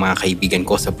ng mga kaibigan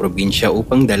ko sa probinsya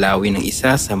upang dalawin ang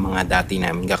isa sa mga dati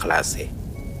naming kaklase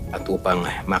at upang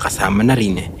makasama na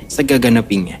rin sa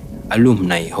gaganaping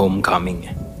alumni homecoming.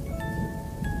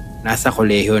 Nasa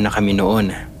kolehiyo na kami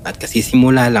noon at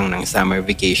kasisimula lang ng summer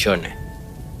vacation.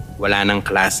 Wala nang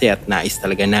klase at nais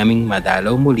talaga naming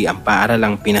madalaw muli ang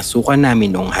paaralang pinasukan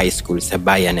namin noong high school sa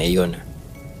bayan na iyon.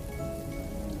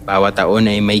 Bawat taon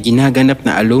ay may ginaganap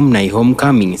na alumni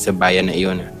homecoming sa bayan na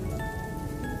iyon.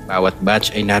 Bawat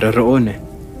batch ay naroroon,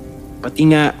 pati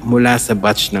nga mula sa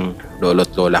batch ng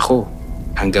lolo't lola ko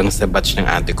hanggang sa batch ng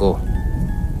ate ko.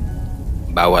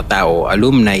 Bawat tao,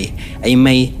 alumni, ay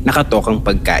may nakatokang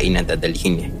pagkain na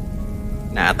dadalhin.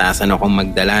 Naatasan akong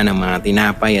magdala ng mga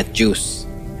tinapay at juice.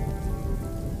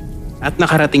 At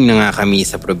nakarating na nga kami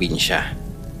sa probinsya.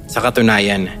 Sa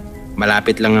katunayan,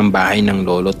 malapit lang ang bahay ng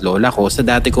lolo't lola ko sa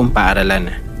dati kong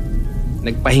paaralan.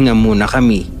 Nagpahinga muna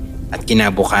kami at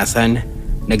kinabukasan,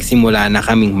 nagsimula na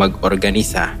kaming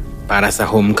mag-organisa para sa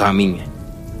homecoming.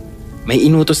 May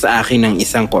inutos sa akin ng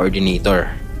isang coordinator.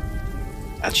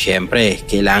 At syempre,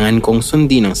 kailangan kong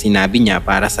sundin ang sinabi niya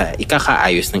para sa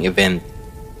ikakaayos ng event.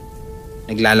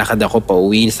 Naglalakad ako pa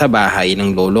uwi sa bahay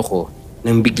ng lolo ko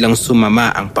nang biglang sumama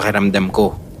ang pakiramdam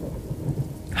ko.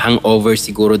 Hangover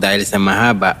siguro dahil sa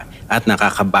mahaba at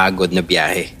nakakabagod na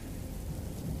biyahe.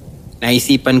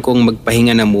 Naisipan kong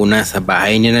magpahinga na muna sa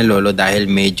bahay ni na lolo dahil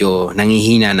medyo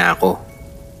nangihina na ako.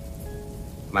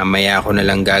 Mamaya ako na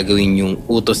lang gagawin yung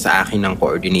utos sa akin ng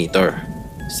coordinator,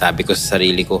 sabi ko sa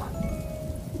sarili ko.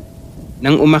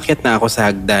 Nang umakyat na ako sa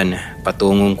hagdan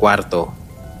patungong kwarto,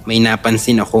 may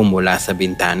napansin ako mula sa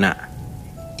bintana.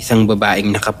 Isang babaeng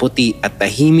nakaputi at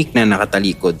tahimik na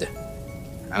nakatalikod.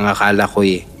 Ang akala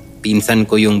ko'y pinsan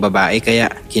ko yung babae kaya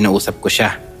kinausap ko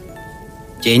siya.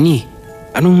 "Jenny,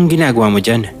 anong ginagawa mo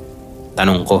dyan?"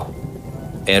 tanong ko.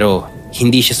 Pero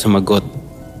hindi siya sumagot.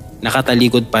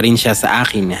 Nakatalikod pa rin siya sa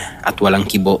akin at walang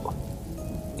kibo.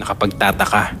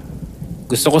 Nakapagtataka.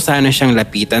 Gusto ko sana siyang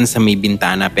lapitan sa may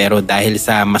bintana pero dahil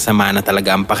sa masama na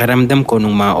talaga ang pakiramdam ko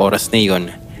nung mga oras na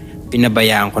iyon,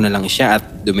 pinabayaan ko na lang siya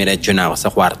at dumiretso na ako sa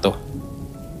kwarto.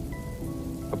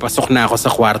 Papasok na ako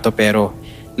sa kwarto pero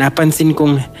napansin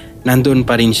kong nandoon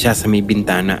pa rin siya sa may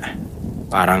bintana.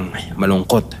 Parang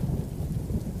malungkot.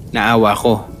 Naawa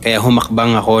ko kaya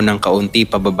humakbang ako ng kaunti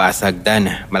pababa sa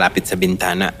hagdan malapit sa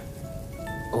bintana.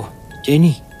 "Oh,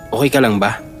 Jenny, okay ka lang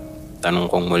ba?"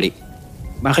 tanong kong muli.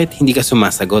 "Bakit hindi ka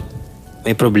sumasagot?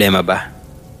 May problema ba?"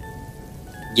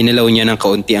 Ginalaw niya ng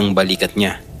kaunti ang balikat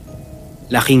niya.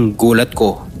 Laking gulat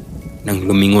ko nang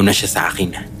lumingon na siya sa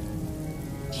akin.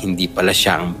 Hindi pala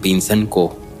siya ang pinsan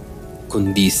ko,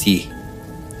 kundi si...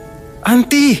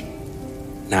 "Auntie!"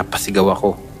 Napasigaw ako.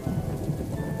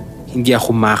 Hindi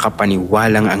ako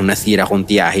makapaniwalang ang nasira kong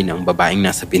tiyahin ang babaeng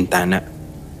nasa bintana.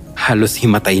 Halos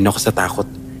himatayin ako sa takot.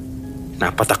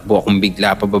 Napatakbo akong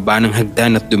bigla pababa ng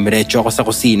hagdan at dumiretso ako sa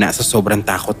kusina sa sobrang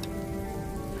takot.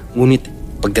 Ngunit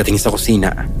pagdating sa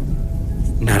kusina,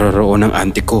 naroroon ang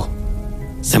auntie ko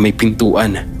sa may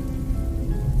pintuan.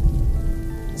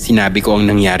 Sinabi ko ang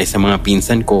nangyari sa mga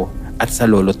pinsan ko at sa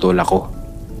lolo't lola ko.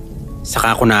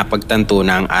 Saka ko napagtanto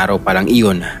na ang araw palang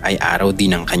iyon ay araw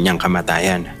din ng kanyang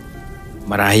kamatayan.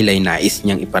 Marahil ay nais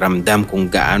niyang iparamdam kung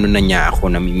gaano na niya ako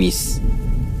namimiss.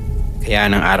 Kaya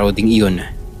ng araw ding iyon,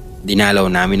 dinalaw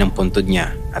namin ang puntod niya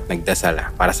at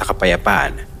nagdasal para sa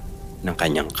kapayapaan ng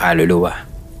kanyang kaluluwa.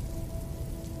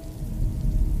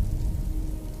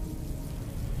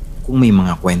 Kung may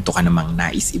mga kwento ka namang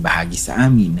nais ibahagi sa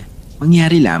amin,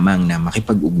 mangyari lamang na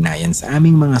makipag-ugnayan sa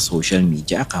aming mga social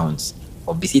media accounts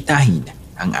o bisitahin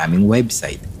ang aming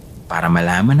website para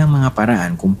malaman ang mga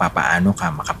paraan kung papaano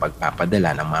ka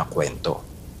makapagpapadala ng mga kwento.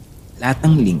 Lahat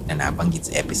ng link na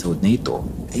nabanggit sa episode na ito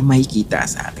ay makikita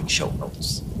sa ating show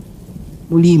notes.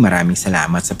 Muli maraming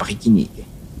salamat sa pakikinig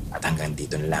at hanggang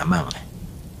dito na lamang.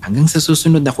 Hanggang sa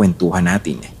susunod na kwentuhan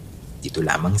natin, dito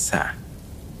lamang sa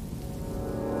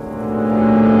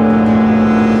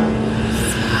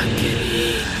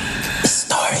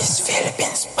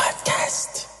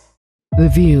The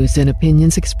views and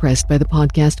opinions expressed by the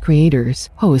podcast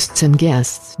creators, hosts, and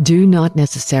guests do not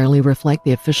necessarily reflect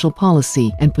the official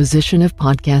policy and position of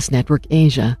Podcast Network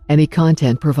Asia. Any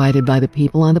content provided by the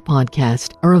people on the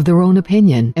podcast are of their own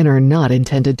opinion and are not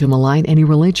intended to malign any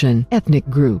religion, ethnic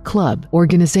group, club,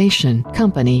 organization,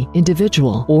 company,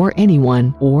 individual, or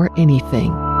anyone or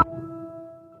anything.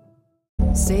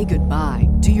 Say goodbye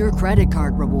to your credit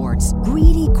card rewards.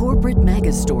 Greedy corporate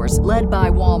mega stores, led by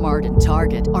Walmart and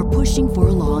Target, are pushing for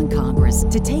a law in Congress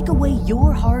to take away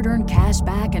your hard-earned cash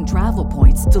back and travel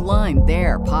points to line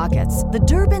their pockets. The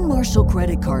Durbin-Marshall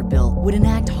credit card bill would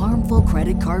enact harmful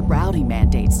credit card routing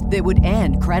mandates that would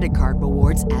end credit card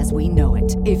rewards as we know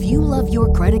it. If you love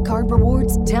your credit card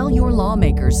rewards, tell your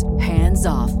lawmakers, hands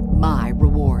off my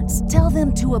rewards. Tell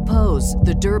them to oppose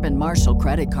the Durbin-Marshall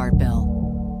credit card bill.